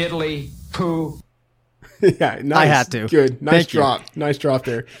diddly poo. Yeah, nice. I had to. Good. Nice Thank drop. you. Nice drop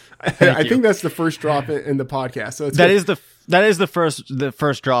there. I you. think that's the first drop in the podcast. So that is the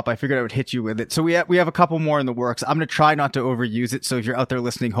first drop. I figured I would hit you with it. So we have a couple more in the works. I'm going to try not to overuse it. So if you're out there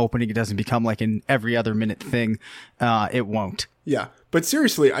listening, hoping it doesn't become like an every other minute thing, it won't. Yeah. But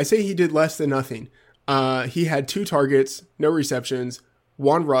seriously, I say he did less than nothing. He had 2 targets, no receptions,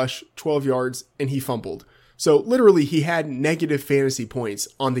 1 rush, 12 yards, and he fumbled. So literally he had negative fantasy points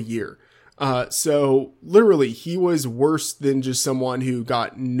on the year. So literally he was worse than just someone who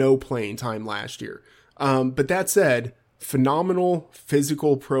got no playing time last year. But that said, phenomenal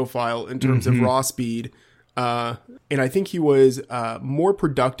physical profile in terms of raw speed. And I think he was more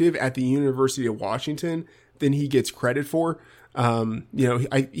productive at the University of Washington than he gets credit for.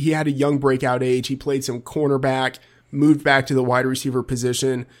 He had a young breakout age. He played some cornerback, moved back to the wide receiver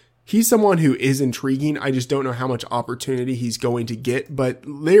position. He's someone who is intriguing. I just don't know how much opportunity he's going to get, but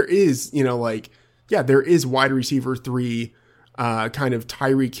there is, there is wide receiver 3 kind of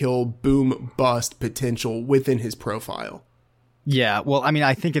Tyreek Hill boom bust potential within his profile. Yeah, well,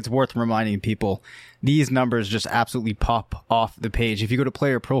 I think it's worth reminding people, these numbers just absolutely pop off the page. If you go to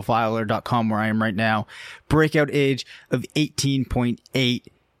playerprofiler.com, where I am right now, breakout age of 18.8,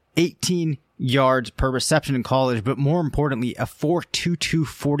 18 yards per reception in college, but more importantly, a 4.22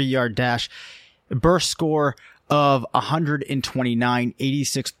 40-yard dash, burst score of 129,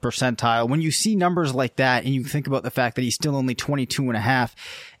 86th percentile. When you see numbers like that and you think about the fact that he's still only 22 and a half,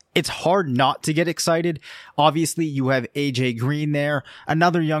 it's hard not to get excited. Obviously, you have AJ Green there,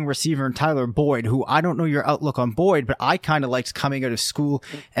 another young receiver, and Tyler Boyd, who I don't know your outlook on Boyd, but I kind of liked coming out of school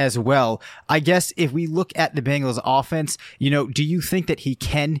as well. I guess if we look at the Bengals offense, do you think that he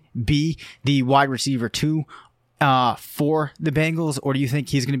can be the wide receiver 2 for the Bengals, or do you think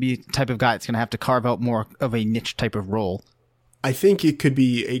he's going to be the type of guy that's going to have to carve out more of a niche type of role? I think it could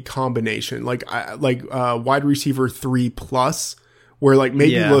be a combination, like wide receiver 3+. Where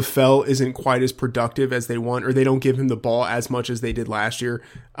maybe LaFell isn't quite as productive as they want, or they don't give him the ball as much as they did last year.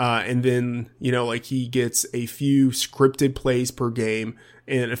 And then, he gets a few scripted plays per game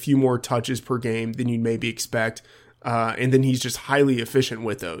and a few more touches per game than you'd maybe expect. And then he's just highly efficient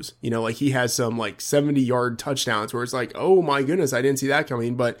with those. He has some 70-yard touchdowns where it's like, oh my goodness, I didn't see that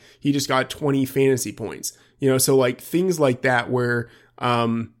coming, but he just got 20 fantasy points. So things like that where,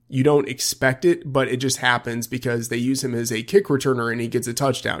 you don't expect it, but it just happens because they use him as a kick returner and he gets a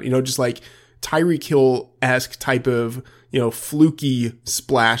touchdown. Just like Tyreek Hill-esque type of, fluky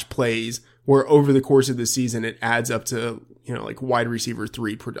splash plays where over the course of the season it adds up to, wide receiver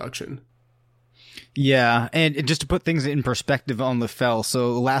 3 production. Yeah, and just to put things in perspective on LaFell,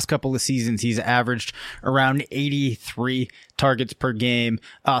 so the last couple of seasons he's averaged around 83 targets per game,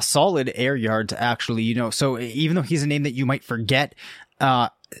 solid air yards actually, so even though he's a name that you might forget,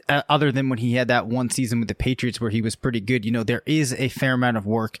 other than when he had that one season with the Patriots where he was pretty good, there is a fair amount of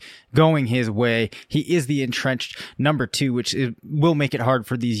work going his way. He is the entrenched number 2, which will make it hard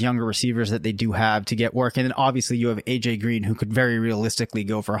for these younger receivers that they do have to get work. And then obviously you have AJ Green, who could very realistically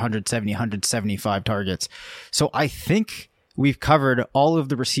go for 170, 175 targets. So I think we've covered all of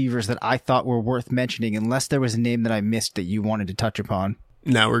the receivers that I thought were worth mentioning, unless there was a name that I missed that you wanted to touch upon.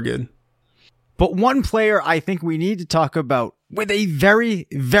 No, we're good. But one player I think we need to talk about with a very,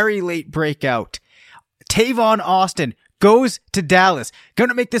 very late breakout, Tavon Austin goes to Dallas. Going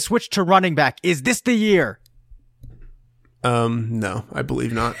to make the switch to running back. Is this the year? No, I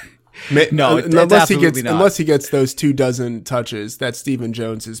believe not. No, it's unless he absolutely not. unless he gets those 24 touches that Stephen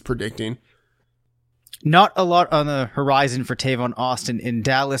Jones is predicting. Not a lot on the horizon for Tavon Austin in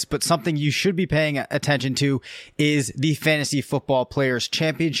Dallas, but something you should be paying attention to is the Fantasy Football Players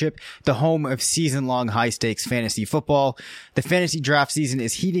Championship, the home of season-long high-stakes fantasy football. The fantasy draft season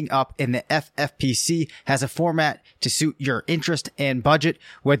is heating up, and the FFPC has a format to suit your interest and budget,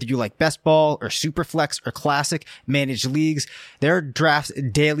 whether you like best ball or superflex or classic managed leagues. There are drafts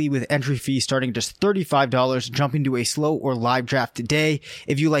daily with entry fees starting just $35, jumping to a slow or live draft today.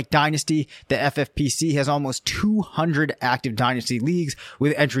 If you like Dynasty, the FFPC has almost 200 active Dynasty leagues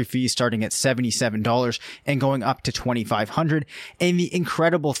with entry fees starting at $77 and going up to $2,500. And the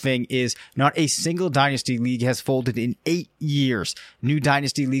incredible thing is not a single Dynasty league has folded in 8 years. New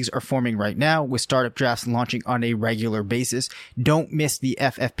Dynasty leagues are forming right now with startup drafts launching on a regular basis. Don't miss the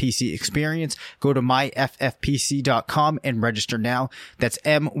FFPC experience. Go to myffpc.com and register now. That's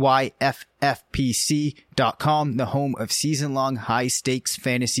myffpc.com, the home of season-long high-stakes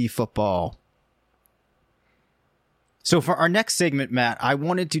fantasy football. So for our next segment, Matt, I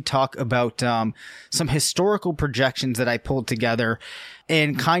wanted to talk about some historical projections that I pulled together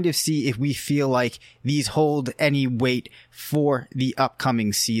and kind of see if we feel like these hold any weight for the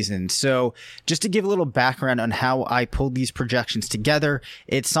upcoming season. So just to give a little background on how I pulled these projections together,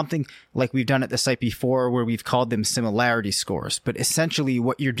 it's something like we've done at the site before where we've called them similarity scores. But essentially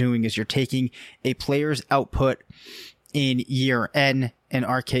what you're doing is you're taking a player's output in year N. In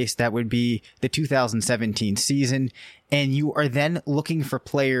our case, that would be the 2017 season. And you are then looking for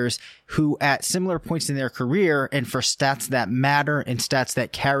players who at similar points in their career and for stats that matter and stats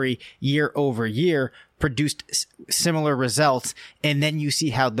that carry year over year produced similar results. And then you see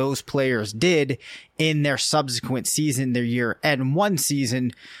how those players did in their subsequent season, their year N1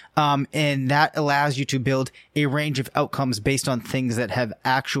 season. And that allows you to build a range of outcomes based on things that have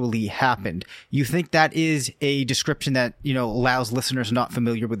actually happened. You think that is a description that, allows listeners not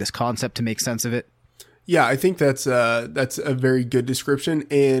familiar with this concept to make sense of it? Yeah, I think that's a very good description.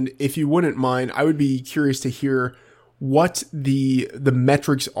 And if you wouldn't mind, I would be curious to hear what the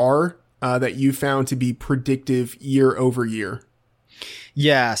metrics are that you found to be predictive year over year.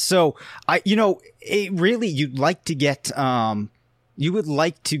 Yeah. So you'd like to get, you would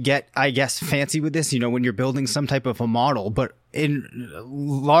like to get, I guess, fancy with this, when you're building some type of a model, but in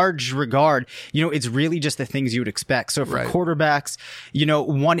large regard, it's really just the things you would expect. So for quarterbacks,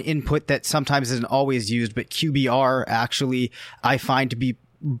 one input that sometimes isn't always used, but QBR actually I find to be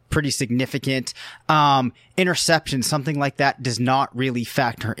pretty significant. Interception, something like that does not really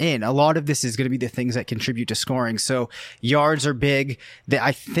factor in. A lot of this is going to be the things that contribute to scoring. So yards are big.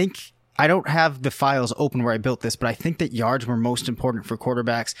 I don't have the files open where I built this, but I think that yards were most important for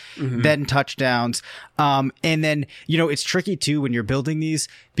quarterbacks, then touchdowns. And then, it's tricky too when you're building these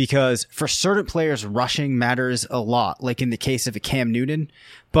because for certain players, rushing matters a lot, like in the case of a Cam Newton.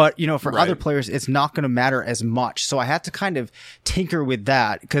 But, for other players, it's not going to matter as much. So I had to kind of tinker with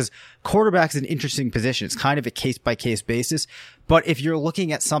that because quarterback's an interesting position. It's kind of a case by case basis. But if you're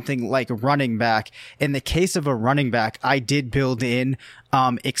looking at something like running back, in the case of a running back, I did build in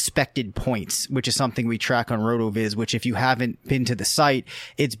expected points, which is something we track on RotoViz, which if you haven't been to the site,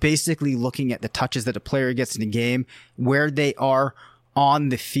 it's basically looking at the touches that a player gets in a game, where they are on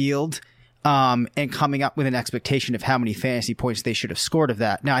the field, and coming up with an expectation of how many fantasy points they should have scored of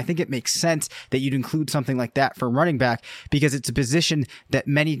that. Now, I think it makes sense that you'd include something like that for running back because it's a position that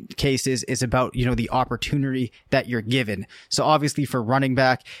many cases is about, the opportunity that you're given. So obviously for running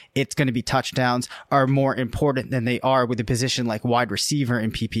back, it's going to be touchdowns are more important than they are with a position like wide receiver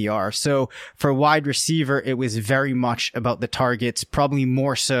in PPR. So for wide receiver, it was very much about the targets, probably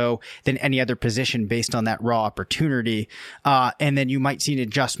more so than any other position based on that raw opportunity. And then you might see an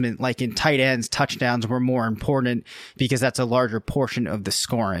adjustment like in tight ends, touchdowns were more important because that's a larger portion of the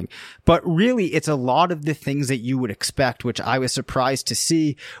scoring. But really, it's a lot of the things that you would expect, which I was surprised to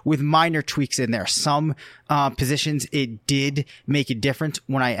see with minor tweaks in there. Some positions, it did make a difference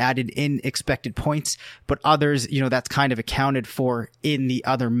when I added in expected points, but others, that's kind of accounted for in the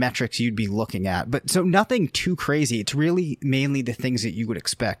other metrics you'd be looking at. But so nothing too crazy. It's really mainly the things that you would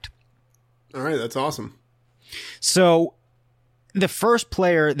expect. All right. That's awesome. So the first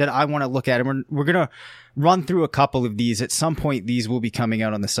player that I want to look at, and we're going to run through a couple of these. At some point, these will be coming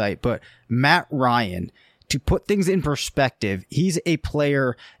out on the site. But Matt Ryan, to put things in perspective, he's a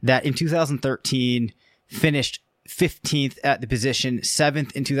player that in 2013 finished 15th at the position,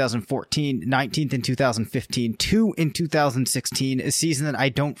 7th in 2014, 19th in 2015, 2 in 2016, a season that I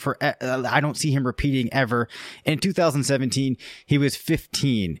don't see him repeating ever. In 2017, he was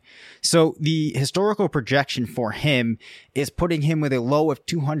 15. So the historical projection for him is putting him with a low of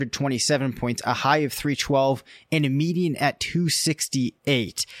 227 points, a high of 312, and a median at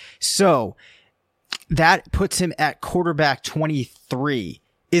 268. So that puts him at quarterback 23.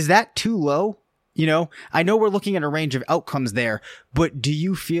 Is that too low? You know, I know we're looking at a range of outcomes there, but do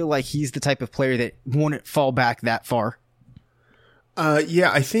you feel like he's the type of player that won't fall back that far?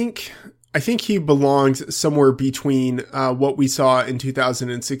 Yeah, I think he belongs somewhere between what we saw in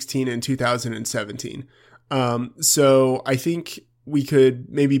 2016 and 2017. So I think we could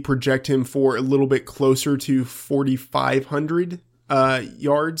maybe project him for a little bit closer to 4,500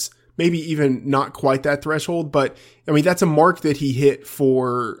 yards. Maybe even not quite that threshold, but I mean, that's a mark that he hit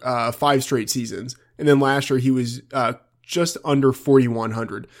for 5 straight seasons. And then last year he was just under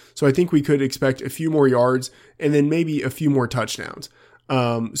 4,100. So I think we could expect a few more yards and then maybe a few more touchdowns.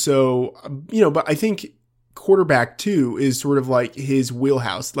 But I think quarterback 2 is sort of like his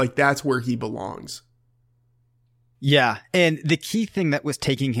wheelhouse. Like that's where he belongs. Yeah, and the key thing that was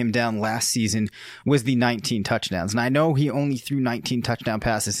taking him down last season was the 19 touchdowns. And I know he only threw 19 touchdown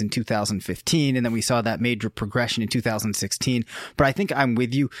passes in 2015, and then we saw that major progression in 2016. But I think I'm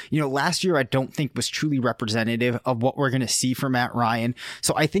with you. You know, last year I don't think was truly representative of what we're going to see from Matt Ryan.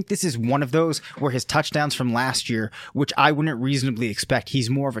 So I think this is one of those where his touchdowns from last year, which I wouldn't reasonably expect,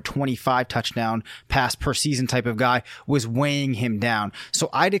 he's more of a 25 touchdown pass per season type of guy, was weighing him down. So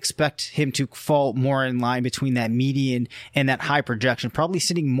I'd expect him to fall more in line between that median and that high projection, probably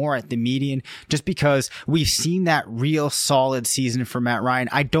sitting more at the median, just because we've seen that real solid season for Matt Ryan.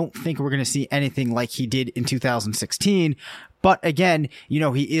 I don't think we're going to see anything like he did in 2016. But again, you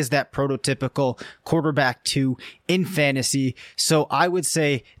know, he is that prototypical quarterback 2 in fantasy. So I would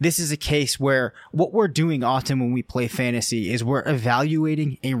say this is a case where what we're doing often when we play fantasy is we're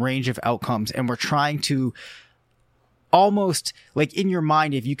evaluating a range of outcomes, and we're trying to almost like in your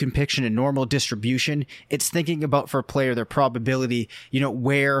mind, if you can picture a normal distribution, it's thinking about for a player their probability, you know,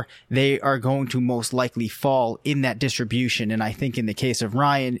 where they are going to most likely fall in that distribution. And I think in the case of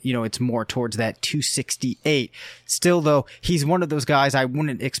Ryan, you know, it's more towards that 268. Still, though, he's one of those guys I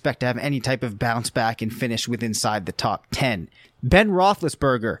wouldn't expect to have any type of bounce back and finish with inside the top 10. Ben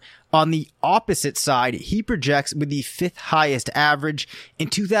Roethlisberger, on the opposite side, he projects with the 5th highest average. In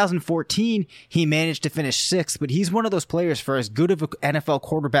 2014, he managed to finish 6th, but he's one of those players, for as good of an NFL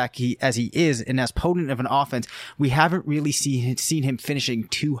quarterback as he is and as potent of an offense, we haven't really seen him finishing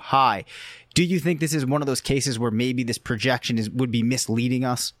too high. Do you think this is one of those cases where maybe this projection would be misleading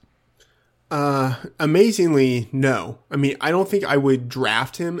us? Amazingly, no. I mean, I don't think I would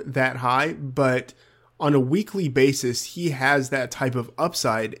draft him that high, but on a weekly basis, he has that type of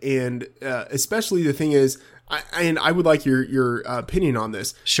upside. And especially the thing is, I would like your opinion on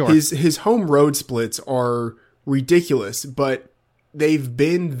this. Sure. His home road splits are ridiculous, but they've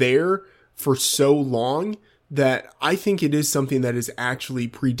been there for so long that I think it is something that is actually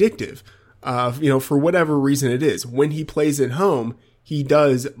predictive. For whatever reason it is. When he plays at home, he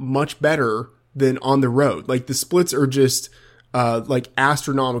does much better than on the road. Like the splits are just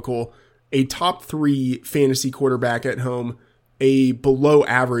astronomical. A top 3 fantasy quarterback at home, a below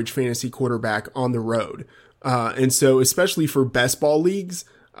average fantasy quarterback on the road. And so especially for best ball leagues,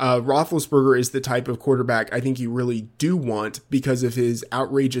 Roethlisberger is the type of quarterback I think you really do want because of his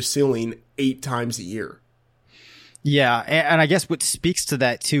outrageous ceiling 8 times a year. Yeah, and I guess what speaks to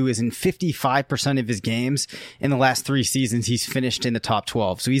that too is in 55% of his games in the last 3 seasons, he's finished in the top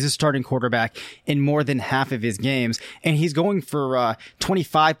 12. So he's a starting quarterback in more than half of his games, and he's going for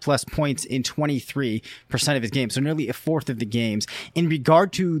 25 plus points in 23% of his games, so nearly a fourth of the games. In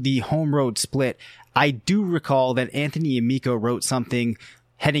regard to the home road split, I do recall that Anthony Amico wrote something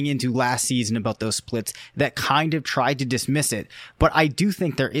heading into last season about those splits that kind of tried to dismiss it. But I do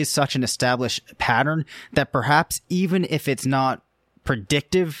think there is such an established pattern that perhaps even if it's not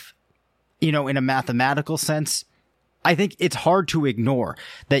predictive, you know, in a mathematical sense, I think it's hard to ignore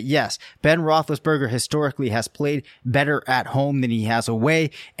that, yes, Ben Roethlisberger historically has played better at home than he has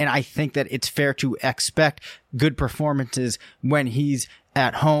away. And I think that it's fair to expect good performances when he's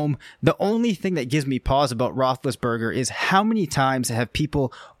at home. The only thing that gives me pause about Roethlisberger is how many times have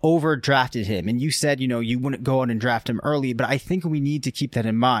people overdrafted him? And you said, you know, you wouldn't go out and draft him early, but I think we need to keep that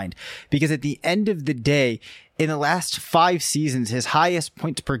in mind because at the end of the day, in the last 5 seasons, his highest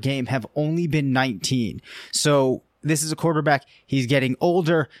points per game have only been 19. So this is a quarterback. He's getting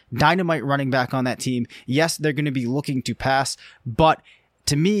older, dynamite running back on that team. Yes, they're going to be looking to pass, but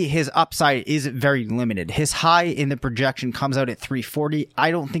to me, his upside is very limited. His high in the projection comes out at 340. I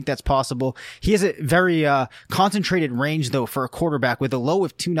don't think that's possible. He has a very concentrated range, though, for a quarterback with a low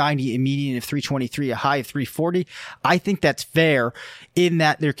of 290, a median of 323, a high of 340. I think that's fair in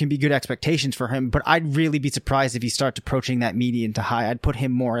that there can be good expectations for him, but I'd really be surprised if he starts approaching that median to high. I'd put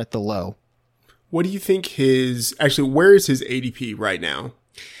him more at the low. What do you think where is his ADP right now?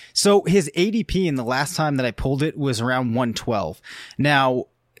 So his ADP in the last time that I pulled it was around 112. Now,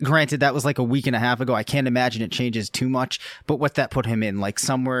 granted, that was like a week and a half ago. I can't imagine it changes too much, but what that put him in, like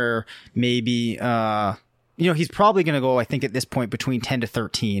somewhere maybe, he's probably going to go, I think at this point, between 10 to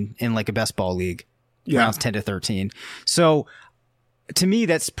 13 in like a best ball league. Yeah. Around 10 to 13. So to me,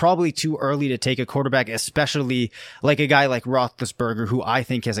 that's probably too early to take a quarterback, especially like a guy like Roethlisberger, who I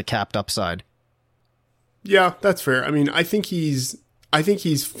think has a capped upside. Yeah, that's fair. I mean, I think he's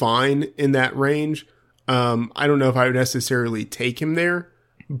fine in that range. I don't know if I would necessarily take him there,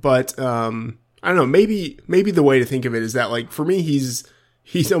 but I don't know. Maybe the way to think of it is that, like, for me,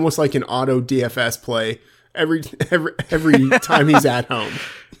 he's almost like an auto DFS play every time he's at home.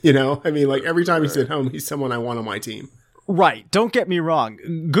 You know, I mean, like every time he's at home, he's someone I want on my team. Right. Don't get me wrong.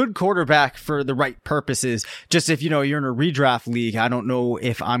 Good quarterback for the right purposes. Just if, you're in a redraft league, I don't know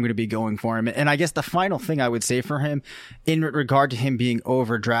if I'm going to be going for him. And I guess the final thing I would say for him in regard to him being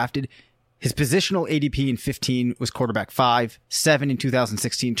overdrafted, his positional ADP in 15 was quarterback 5, 7 in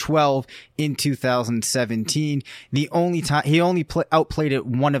 2016, 12 in 2017. The only time he only outplayed it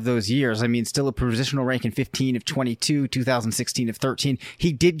one of those years. I mean, still a positional rank in 15 of 22, 2016 of 13.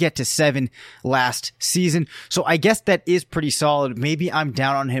 He did get to 7 last season. So I guess that is pretty solid. Maybe I'm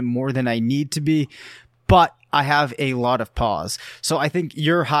down on him more than I need to be, but I have a lot of pause. So I think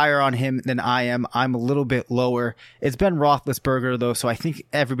you're higher on him than I am. I'm a little bit lower. It's Ben Roethlisberger, though, so I think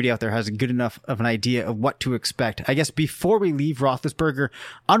everybody out there has a good enough of an idea of what to expect. I guess before we leave Roethlisberger,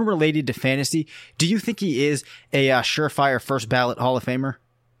 unrelated to fantasy, do you think he is a surefire first ballot Hall of Famer?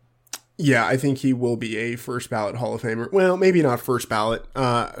 Yeah, I think he will be a first ballot Hall of Famer. Well, maybe not first ballot,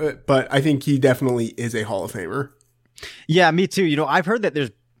 but I think he definitely is a Hall of Famer. Yeah, me too. I've heard that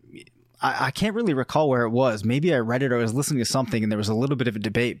there's I can't really recall where it was. Maybe I read it or I was listening to something and there was a little bit of a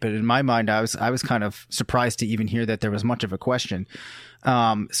debate, but in my mind, I was kind of surprised to even hear that there was much of a question.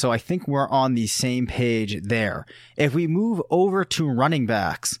 So I think we're on the same page there. If we move over to running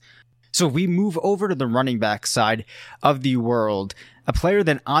backs, so if we move over to the running back side of the world, a player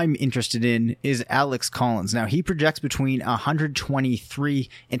that I'm interested in is Alex Collins. Now, he projects between 123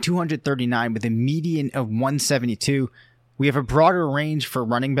 and 239 with a median of 172. We have a broader range for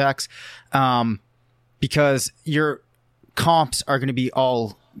running backs because your comps are going to be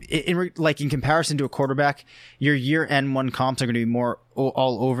all in comparison to a quarterback. Your year end one comps are going to be more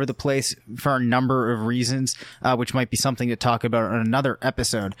all over the place for a number of reasons, which might be something to talk about on another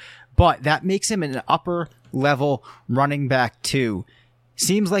episode. But that makes him an upper level running back too.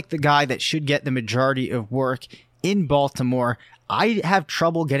 Seems like the guy that should get the majority of work in Baltimore. I have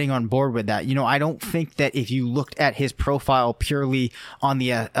trouble getting on board with that. I don't think that if you looked at his profile purely on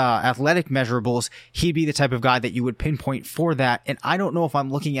the athletic measurables, he'd be the type of guy that you would pinpoint for that. And I don't know if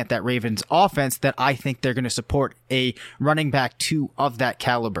I'm looking at that Ravens offense that I think they're going to support a running back 2 of that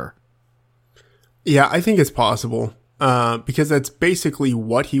caliber. Yeah, I think it's possible because that's basically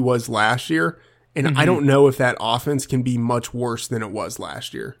what he was last year. And I don't know if that offense can be much worse than it was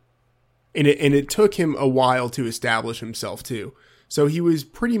last year. And it took him a while to establish himself too. So he was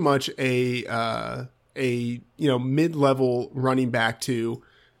pretty much a mid-level running back too,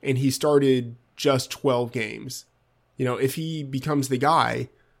 and he started just 12 games. If he becomes the guy,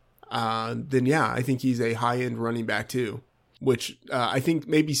 then yeah, I think he's a high-end running back too, which I think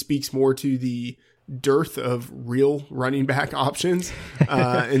maybe speaks more to the dearth of real running back options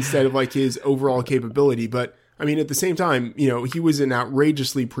instead of like his overall capability. But I mean, at the same time, he was an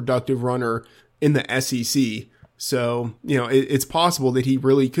outrageously productive runner in the SEC. So, it's possible that he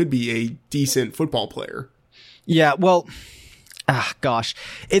really could be a decent football player. Yeah, well, gosh,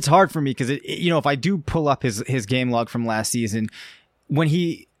 it's hard for me because, if I do pull up his game log from last season, when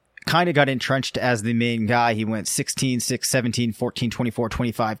he kind of got entrenched as the main guy, he went 16, 6, 17, 14, 24,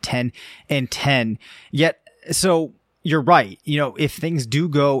 25, 10, and 10. Yet, so you're right. If things do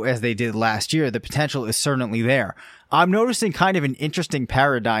go as they did last year, the potential is certainly there. I'm noticing kind of an interesting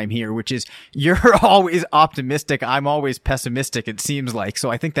paradigm here, which is you're always optimistic. I'm always pessimistic, it seems like.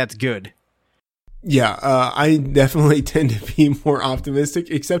 So I think that's good. Yeah, I definitely tend to be more optimistic,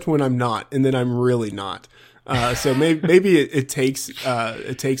 except when I'm not, and then I'm really not. So maybe it takes a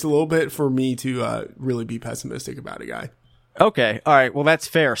little bit for me to really be pessimistic about a guy. Okay. All right. Well, that's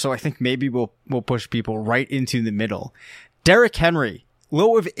fair. So I think maybe we'll push people right into the middle. Derrick Henry,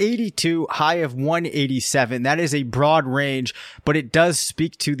 Low of 82, high of 187. That is a broad range, but it does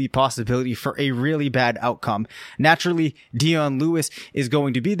speak to the possibility for a really bad outcome. Naturally, Dion Lewis is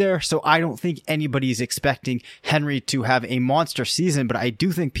going to be there, so I don't think anybody's expecting Henry to have a monster season, but I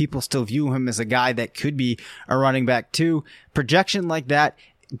do think people still view him as a guy that could be a running back too. Projection like that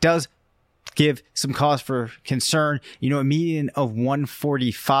does give some cause for concern. A median of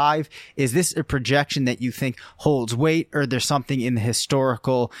 145. Is this a projection that you think holds weight, or there's something in the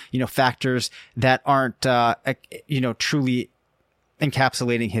historical, factors that aren't, truly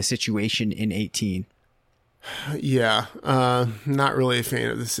encapsulating his situation in 18? Yeah, not really a fan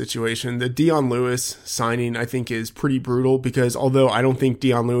of the situation. The Dion Lewis signing, I think, is pretty brutal because although I don't think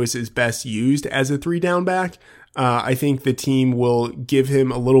Dion Lewis is best used as a 3-down back, I think the team will give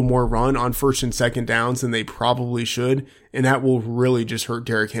him a little more run on first and second downs than they probably should, and that will really just hurt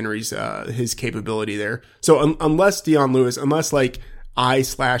Derrick Henry's his capability there. So unless Dion Lewis, unless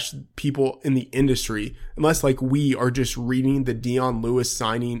people in the industry, unless we are just reading the Dion Lewis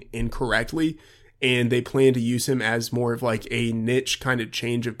signing incorrectly, and they plan to use him as more of a niche kind of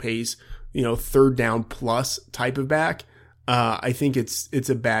change of pace, 3rd down plus type of back, I think it's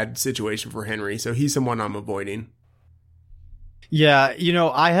a bad situation for Henry. So he's someone I'm avoiding. Yeah,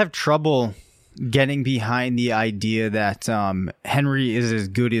 I have trouble getting behind the idea that Henry is as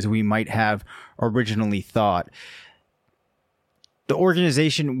good as we might have originally thought. The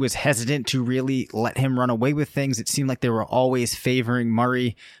organization was hesitant to really let him run away with things. It seemed like they were always favoring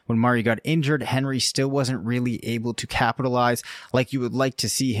Murray. When Murray got injured, Henry still wasn't really able to capitalize like you would like to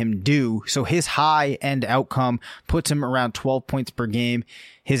see him do. So his high-end outcome puts him around 12 points per game.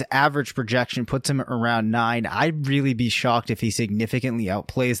 His average projection puts him around 9. I'd really be shocked if he significantly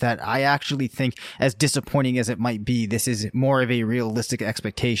outplays that. I actually think, as disappointing as it might be, this is more of a realistic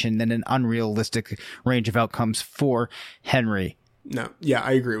expectation than an unrealistic range of outcomes for Henry. No, yeah,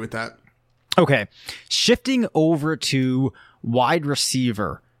 I agree with that. Okay, shifting over to wide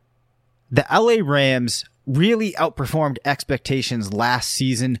receiver. The LA Rams really outperformed expectations last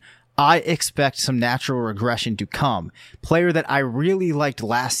season. I expect some natural regression to come. Player that I really liked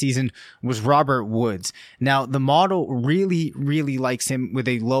last season was Robert Woods. Now, the model really, really likes him with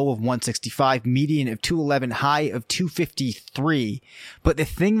a low of 165, median of 211, high of 253. But the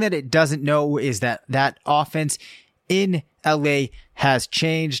thing that it doesn't know is that offense in LA has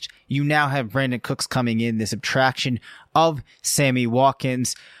changed. You now have Brandon Cooks coming in, the subtraction of Sammy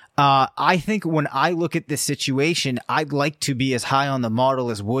Watkins. I think when I look at this situation, I'd like to be as high on the model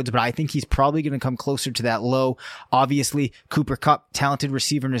as Woods, but I think he's probably going to come closer to that low. Obviously, Cooper Kupp, talented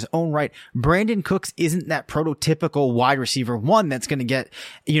receiver in his own right. Brandon Cooks isn't that prototypical wide receiver one that's going to get,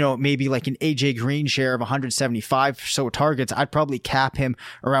 maybe like an AJ Green share of 175 or so targets. I'd probably cap him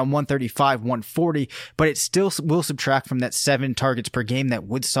around 135, 140, but it still will subtract from that 7 targets per game that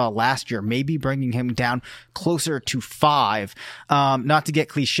Woods saw last year, maybe bringing him down closer to 5. Not to get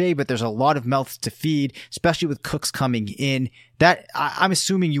cliche, but there's a lot of mouths to feed, especially with Cooks coming in. That I'm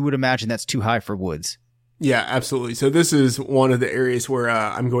assuming you would imagine that's too high for Woods. Yeah, absolutely. So this is one of the areas where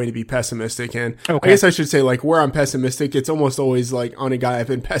I'm going to be pessimistic. And okay. I guess I should say where I'm pessimistic, it's almost always on a guy I've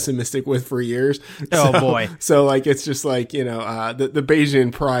been pessimistic with for years. Oh boy. So it's just the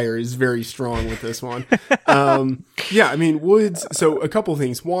Bayesian prior is very strong with this one. Yeah, I mean, Woods. So a couple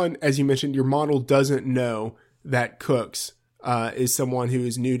things. One, as you mentioned, your model doesn't know that Cooks is someone who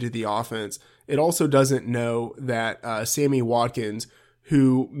is new to the offense. It also doesn't know that Sammy Watkins,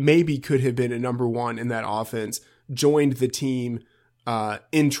 who maybe could have been a number 1 in that offense, joined the team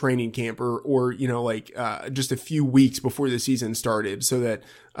in training camp or just a few weeks before the season started, so that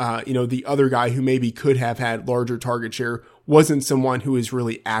the other guy who maybe could have had larger target share wasn't someone who is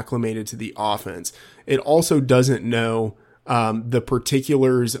really acclimated to the offense. It also doesn't know the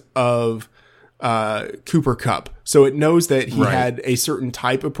particulars of Cooper Kupp. So it knows that he had a certain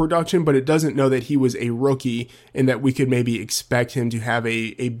type of production, but it doesn't know that he was a rookie and that we could maybe expect him to have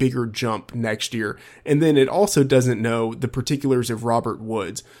a bigger jump next year. And then it also doesn't know the particulars of Robert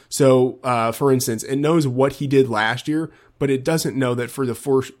Woods. So, for instance, it knows what he did last year, but it doesn't know that for the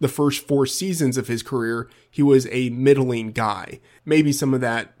first 4 seasons of his career, he was a middling guy. Maybe some of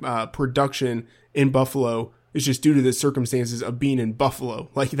that production in Buffalo is just due to the circumstances of being in Buffalo.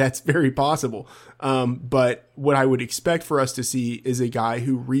 That's very possible. But what I would expect for us to see is a guy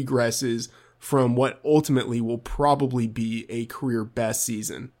who regresses from what ultimately will probably be a career best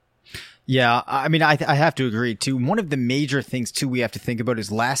season. Yeah, I mean, I have to agree too. One of the major things too we have to think about is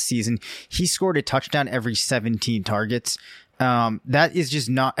last season, he scored a touchdown every 17 targets. That is just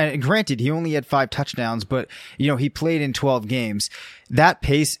not, and granted, he only had 5 touchdowns, but he played in 12 games. That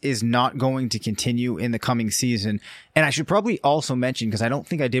pace is not going to continue in the coming season. And I should probably also mention, because I don't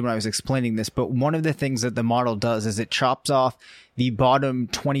think I did when I was explaining this, but one of the things that the model does is it chops off the bottom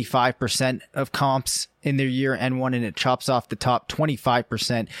 25% of comps in their year N1, and it chops off the top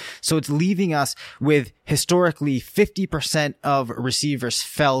 25%. So it's leaving us with historically 50% of receivers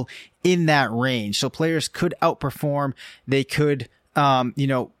fell in that range. So players could outperform. They could,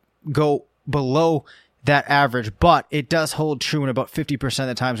 go below that average, but it does hold true in about 50% of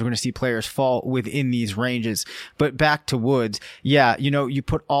the times we're going to see players fall within these ranges. But back to Woods, you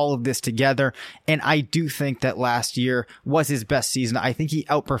put all of this together, and I do think that last year was his best season. I think he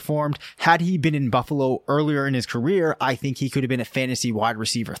outperformed. Had he been in Buffalo earlier in his career, I think he could have been a fantasy wide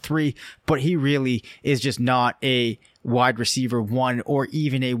receiver 3, but he really is just not a wide receiver 1 or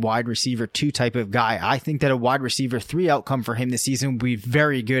even a wide receiver 2 type of guy. I think that a wide receiver 3 outcome for him this season would be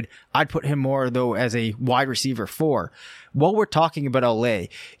very good. I'd put him more though as a wide receiver 4. While we're talking about LA,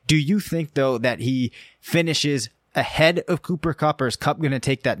 do you think though that he finishes ahead of Cooper Kupp, or is Kupp going to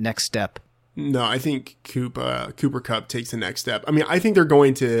take that next step? No, I think Cooper Kupp takes the next step. I mean, I think they're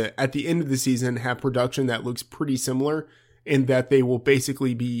going to, at the end of the season, have production that looks pretty similar in that they will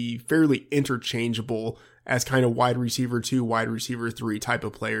basically be fairly interchangeable as kind of wide receiver 2, wide receiver 3 type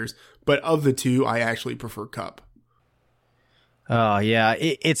of players. But of the two, I actually prefer Kupp. Oh, yeah,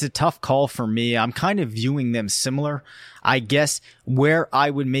 it's a tough call for me. I'm kind of viewing them similar. I guess where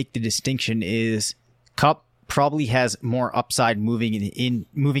I would make the distinction is Kupp probably has more upside moving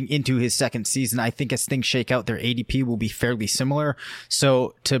into his second season. I think as things shake out, their ADP will be fairly similar.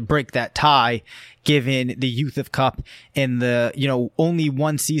 So to break that tie, given the youth of Kupp and the, only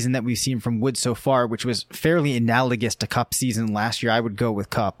one season that we've seen from Woods so far, which was fairly analogous to Kupp's season last year, I would go with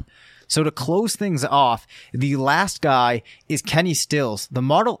Kupp. So to close things off, the last guy is Kenny Stills. The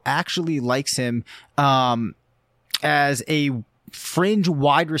model actually likes him as a fringe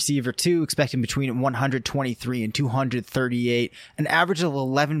wide receiver 2, expecting between 123 and 238, an average of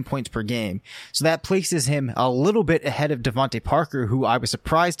 11 points per game. So that places him a little bit ahead of Devontae Parker, who I was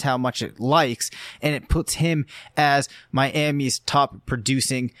surprised how much it likes, and it puts him as Miami's top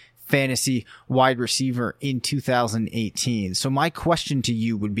producing fantasy wide receiver in 2018. So my question to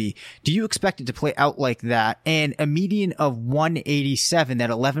you would be, do you expect it to play out like that? And a median of 187 at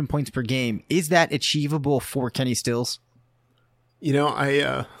 11 points per game, is that achievable for Kenny Stills?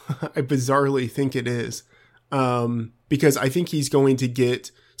 I bizarrely think it is, because I think he's going to get,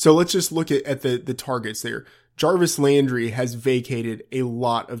 so let's just look at the targets there. Jarvis Landry has vacated a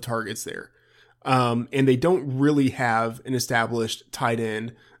lot of targets there. And they don't really have an established tight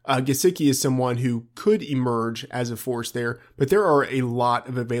end. Gesicki is someone who could emerge as a force there, but there are a lot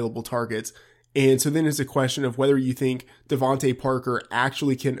of available targets. And so then it's a question of whether you think Devontae Parker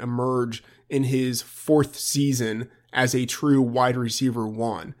actually can emerge in his 4th season as a true wide receiver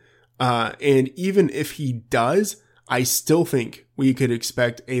 1. And even if he does, I still think we could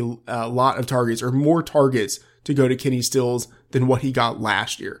expect a lot of targets, or more targets, to go to Kenny Stills than what he got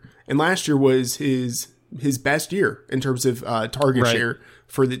last year. And last year was his best year in terms of target share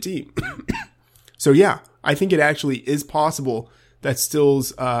for the team. So yeah, I think it actually is possible that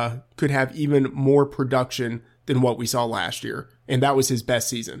Stills could have even more production than what we saw last year. And that was his best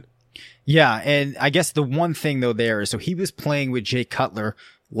season. Yeah, and I guess the one thing though there is, so he was playing with Jay Cutler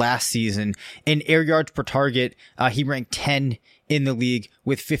last season. In air yards per target, he ranked 10 in the league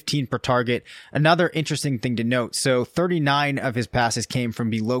with 15 per target. Another interesting thing to note, so 39 of his passes came from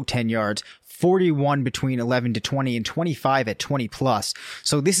below 10 yards, 41 between 11 to 20, and 25 at 20 plus.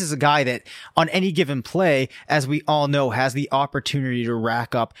 So this is a guy that on any given play, as we all know, has the opportunity to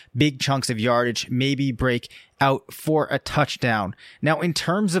rack up big chunks of yardage, maybe break out for a touchdown. Now, in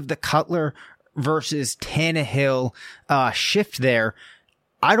terms of the Cutler versus Tannehill shift there,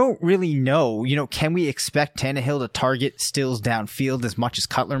 I don't really know. Can we expect Tannehill to target Stills downfield as much as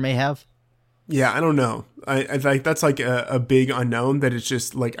Cutler may have? Yeah, I don't know. I think that's like a big unknown that it's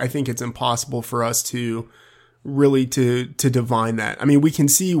just like, I think it's impossible for us to really to divine that. I mean, we can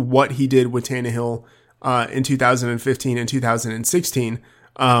see what he did with Tannehill in 2015 and 2016,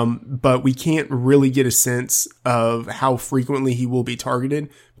 but we can't really get a sense of how frequently he will be targeted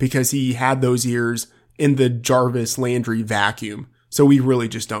because he had those years in the Jarvis Landry vacuum. So we really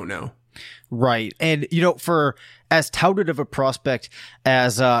just don't know. Right. And, for as touted of a prospect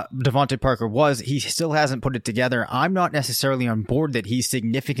as Devontae Parker was, he still hasn't put it together. I'm not necessarily on board that he's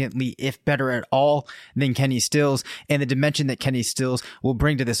significantly, if better at all, than Kenny Stills. And the dimension that Kenny Stills will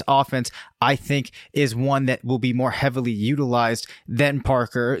bring to this offense, I think, is one that will be more heavily utilized than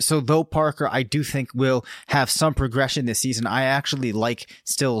Parker. So though Parker, I do think, will have some progression this season, I actually like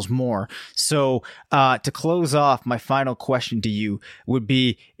Stills more. So to close off, my final question to you would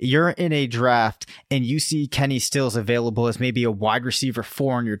be, you're in a draft and you see Kenny Stills Stills available as maybe a wide receiver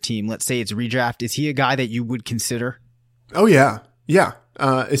 4 on your team, let's say it's redraft, is he a guy that you would consider? Oh, yeah. Yeah.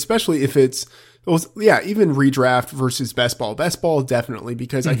 Especially if it's, even redraft versus best ball. Best ball, definitely,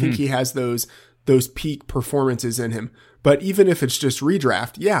 because I think he has those peak performances in him. But even if it's just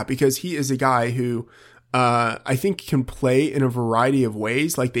redraft, yeah, because he is a guy who I think can play in a variety of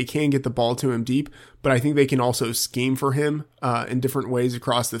ways. Like, they can get the ball to him deep, but I think they can also scheme for him in different ways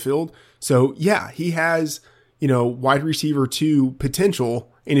across the field. So yeah, he has, wide receiver 2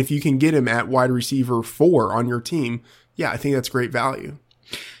 potential. And if you can get him at wide receiver 4 on your team, yeah, I think that's great value.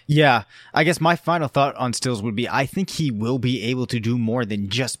 Yeah, I guess my final thought on Stills would be I think he will be able to do more than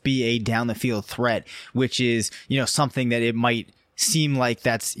just be a down the field threat, which is, something that it might seem like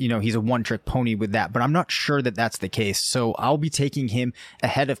that's, he's a one-trick pony with that, but I'm not sure that that's the case. So I'll be taking him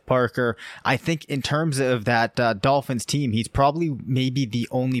ahead of Parker. I think in terms of that Dolphins team, he's probably maybe the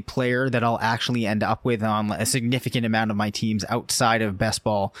only player that I'll actually end up with on a significant amount of my teams outside of best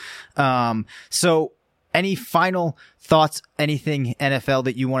ball. So any final thoughts, anything NFL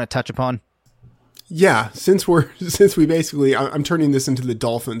that you want to touch upon? Yeah, since we basically, I'm turning this into the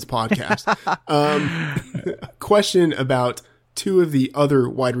Dolphins podcast. Question about 2 of the other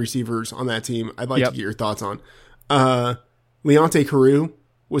wide receivers on that team I'd like to get your thoughts on. Leonte Carroo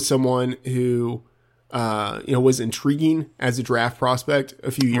was someone who, was intriguing as a draft prospect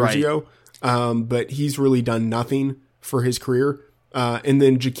a few years ago, but he's really done nothing for his career. And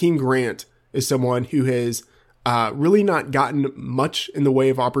then Jakeem Grant is someone who has really not gotten much in the way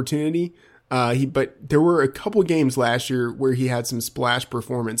of opportunity. But there were a couple games last year where he had some splash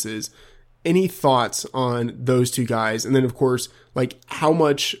performances. Any thoughts on those 2 guys? And then, of course, like, how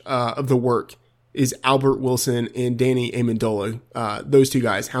much of the work is Albert Wilson and Danny Amendola? Those 2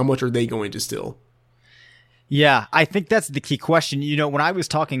 guys, how much are they going to steal? Yeah, I think that's the key question. When I was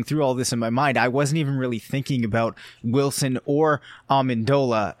talking through all this in my mind, I wasn't even really thinking about Wilson or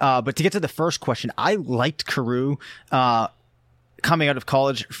Amendola. But to get to the first question, I liked Carroo coming out of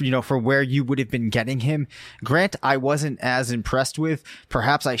college, for where you would have been getting him. Grant, I wasn't as impressed with.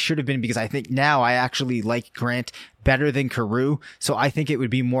 Perhaps I should have been, because I think now I actually like Grant better than Carroo. So I think it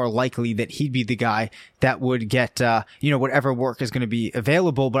would be more likely that he'd be the guy that would get, whatever work is going to be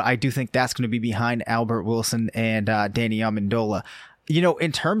available. But I do think that's going to be behind Albert Wilson and Danny Amendola.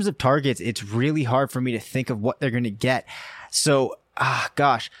 In terms of targets, it's really hard for me to think of what they're going to get. So,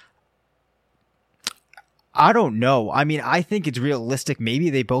 I don't know. I mean, I think it's realistic. Maybe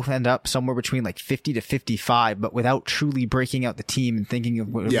they both end up somewhere between like 50 to 55, but without truly breaking out the team and thinking of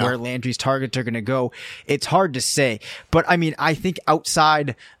where Landry's targets are going to go, it's hard to say. But I mean, I think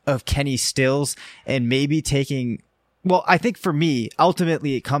outside of Kenny Stills and maybe I think for me,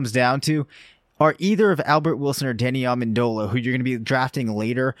 ultimately it comes down to, are either of Albert Wilson or Danny Amendola, who you're going to be drafting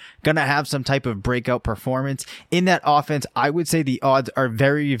later, going to have some type of breakout performance in that offense? I would say the odds are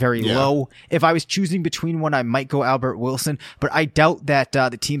very, very low. If I was choosing between one, I might go Albert Wilson, but I doubt that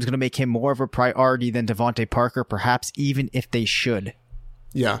the team's going to make him more of a priority than Devontae Parker, perhaps even if they should.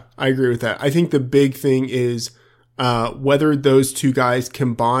 Yeah, I agree with that. I think the big thing is whether those 2 guys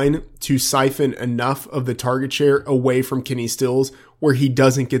combine to siphon enough of the target share away from Kenny Stills where he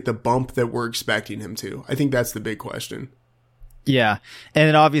doesn't get the bump that we're expecting him to. I think that's the big question. Yeah. And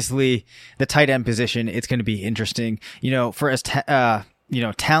then obviously the tight end position, it's going to be interesting, for as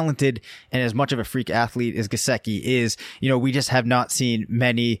talented and as much of a freak athlete as Gesicki is, we just have not seen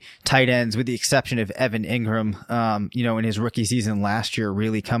many tight ends, with the exception of Evan Ingram, in his rookie season last year,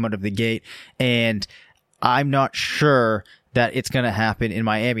 really come out of the gate. And I'm not sure that it's going to happen in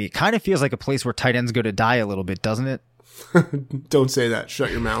Miami. It kind of feels like a place where tight ends go to die a little bit, doesn't it? Don't say that.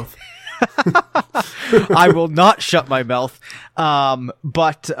 Shut your mouth. I will not shut my mouth.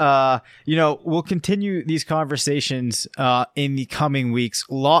 But we'll continue these conversations in the coming weeks.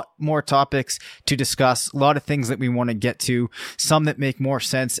 A lot more topics to discuss, a lot of things that we want to get to, some that make more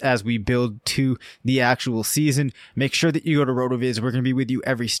sense as we build to the actual season. Make sure that you go to RotoViz. We're going to be with you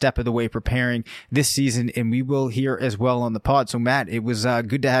every step of the way preparing this season, and we will hear as well on the pod. So, Matt, it was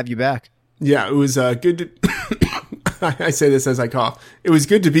good to have you back. Yeah, it was good to... I say this as I cough. It was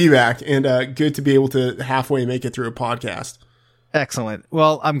good to be back, and good to be able to halfway make it through a podcast. Excellent.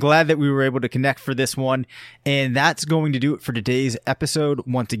 Well, I'm glad that we were able to connect for this one, and that's going to do it for today's episode.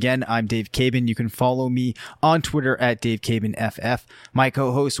 Once again, I'm Dave Cabin. You can follow me on Twitter at DaveCabinFF. My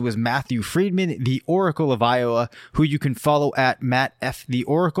co-host was Matthew Friedman, the Oracle of Iowa, who you can follow at Matt F. the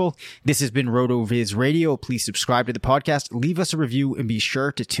Oracle. This has been RotoViz Radio. Please subscribe to the podcast, leave us a review, and be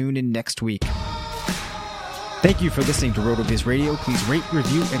sure to tune in next week. Thank you for listening to RotoViz Radio. Please rate,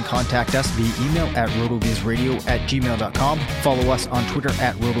 review, and contact us via email at rotovizradio@gmail.com. Follow us on Twitter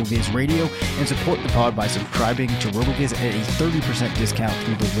at RotoVizRadio and support the pod by subscribing to RotoViz at a 30% discount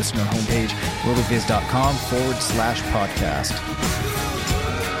through the listener homepage, rotoviz.com/podcast.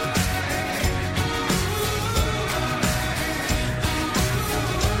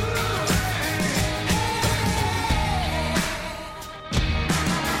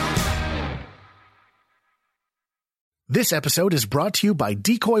 This episode is brought to you by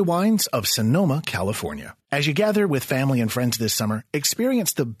Decoy Wines of Sonoma, California. As you gather with family and friends this summer,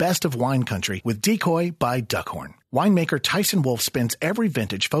 experience the best of wine country with Decoy by Duckhorn. Winemaker Tyson Wolf spends every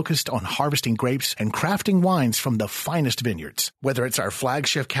vintage focused on harvesting grapes and crafting wines from the finest vineyards. Whether it's our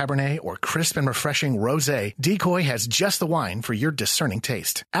flagship Cabernet or crisp and refreshing Rosé, Decoy has just the wine for your discerning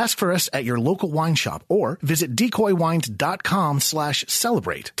taste. Ask for us at your local wine shop or visit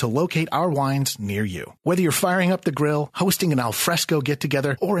decoywines.com/celebrate to locate our wines near you. Whether you're firing up the grill, hosting an alfresco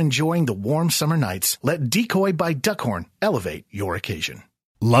get-together, or enjoying the warm summer nights, let Decoy by Duckhorn elevate your occasion.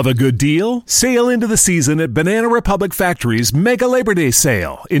 Love a good deal? Sail into the season at Banana Republic Factory's Mega Labor Day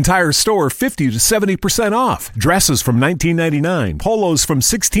Sale. Entire store 50 to 70% off. Dresses from $19.99. Polos from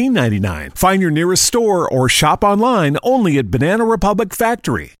 $16.99. Find your nearest store or shop online only at Banana Republic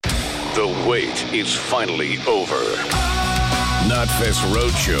Factory. The wait is finally over. Knotfest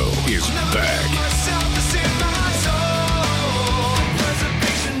Roadshow is back.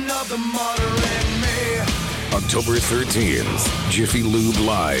 October 13th, Jiffy Lube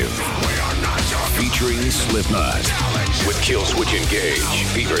Live. Featuring Slipknot. With Killswitch Engage,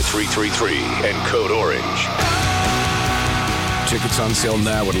 Fever 333, and Code Orange. Tickets on sale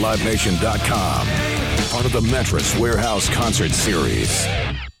now at LiveNation.com. Part of the Mattress Warehouse Concert Series.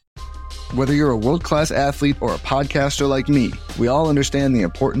 Whether you're a world-class athlete or a podcaster like me, we all understand the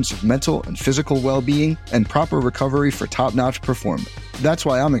importance of mental and physical well-being and proper recovery for top-notch performance. That's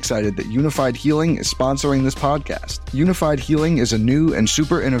why I'm excited that Unified Healing is sponsoring this podcast. Unified Healing is a new and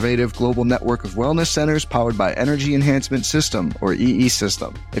super innovative global network of wellness centers powered by Energy Enhancement System, or EE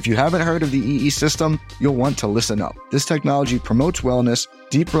System. If you haven't heard of the EE System, you'll want to listen up. This technology promotes wellness,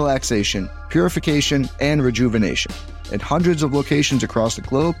 deep relaxation, purification, and rejuvenation. At hundreds of locations across the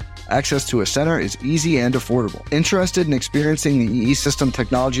globe, access to a center is easy and affordable. Interested in experiencing the EE System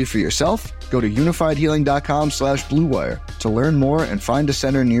technology for yourself? Go to unifiedhealing.com/bluewire to learn more and find a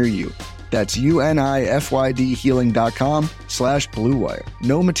center near you. That's unifydhealing.com/bluewire.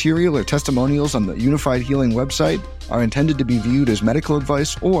 No material or testimonials on the Unified Healing website are intended to be viewed as medical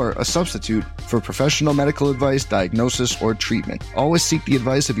advice or a substitute for professional medical advice, diagnosis, or treatment. Always seek the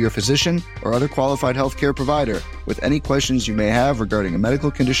advice of your physician or other qualified healthcare provider with any questions you may have regarding a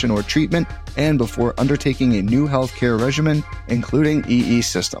medical condition or treatment and before undertaking a new healthcare regimen, including EE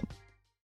System.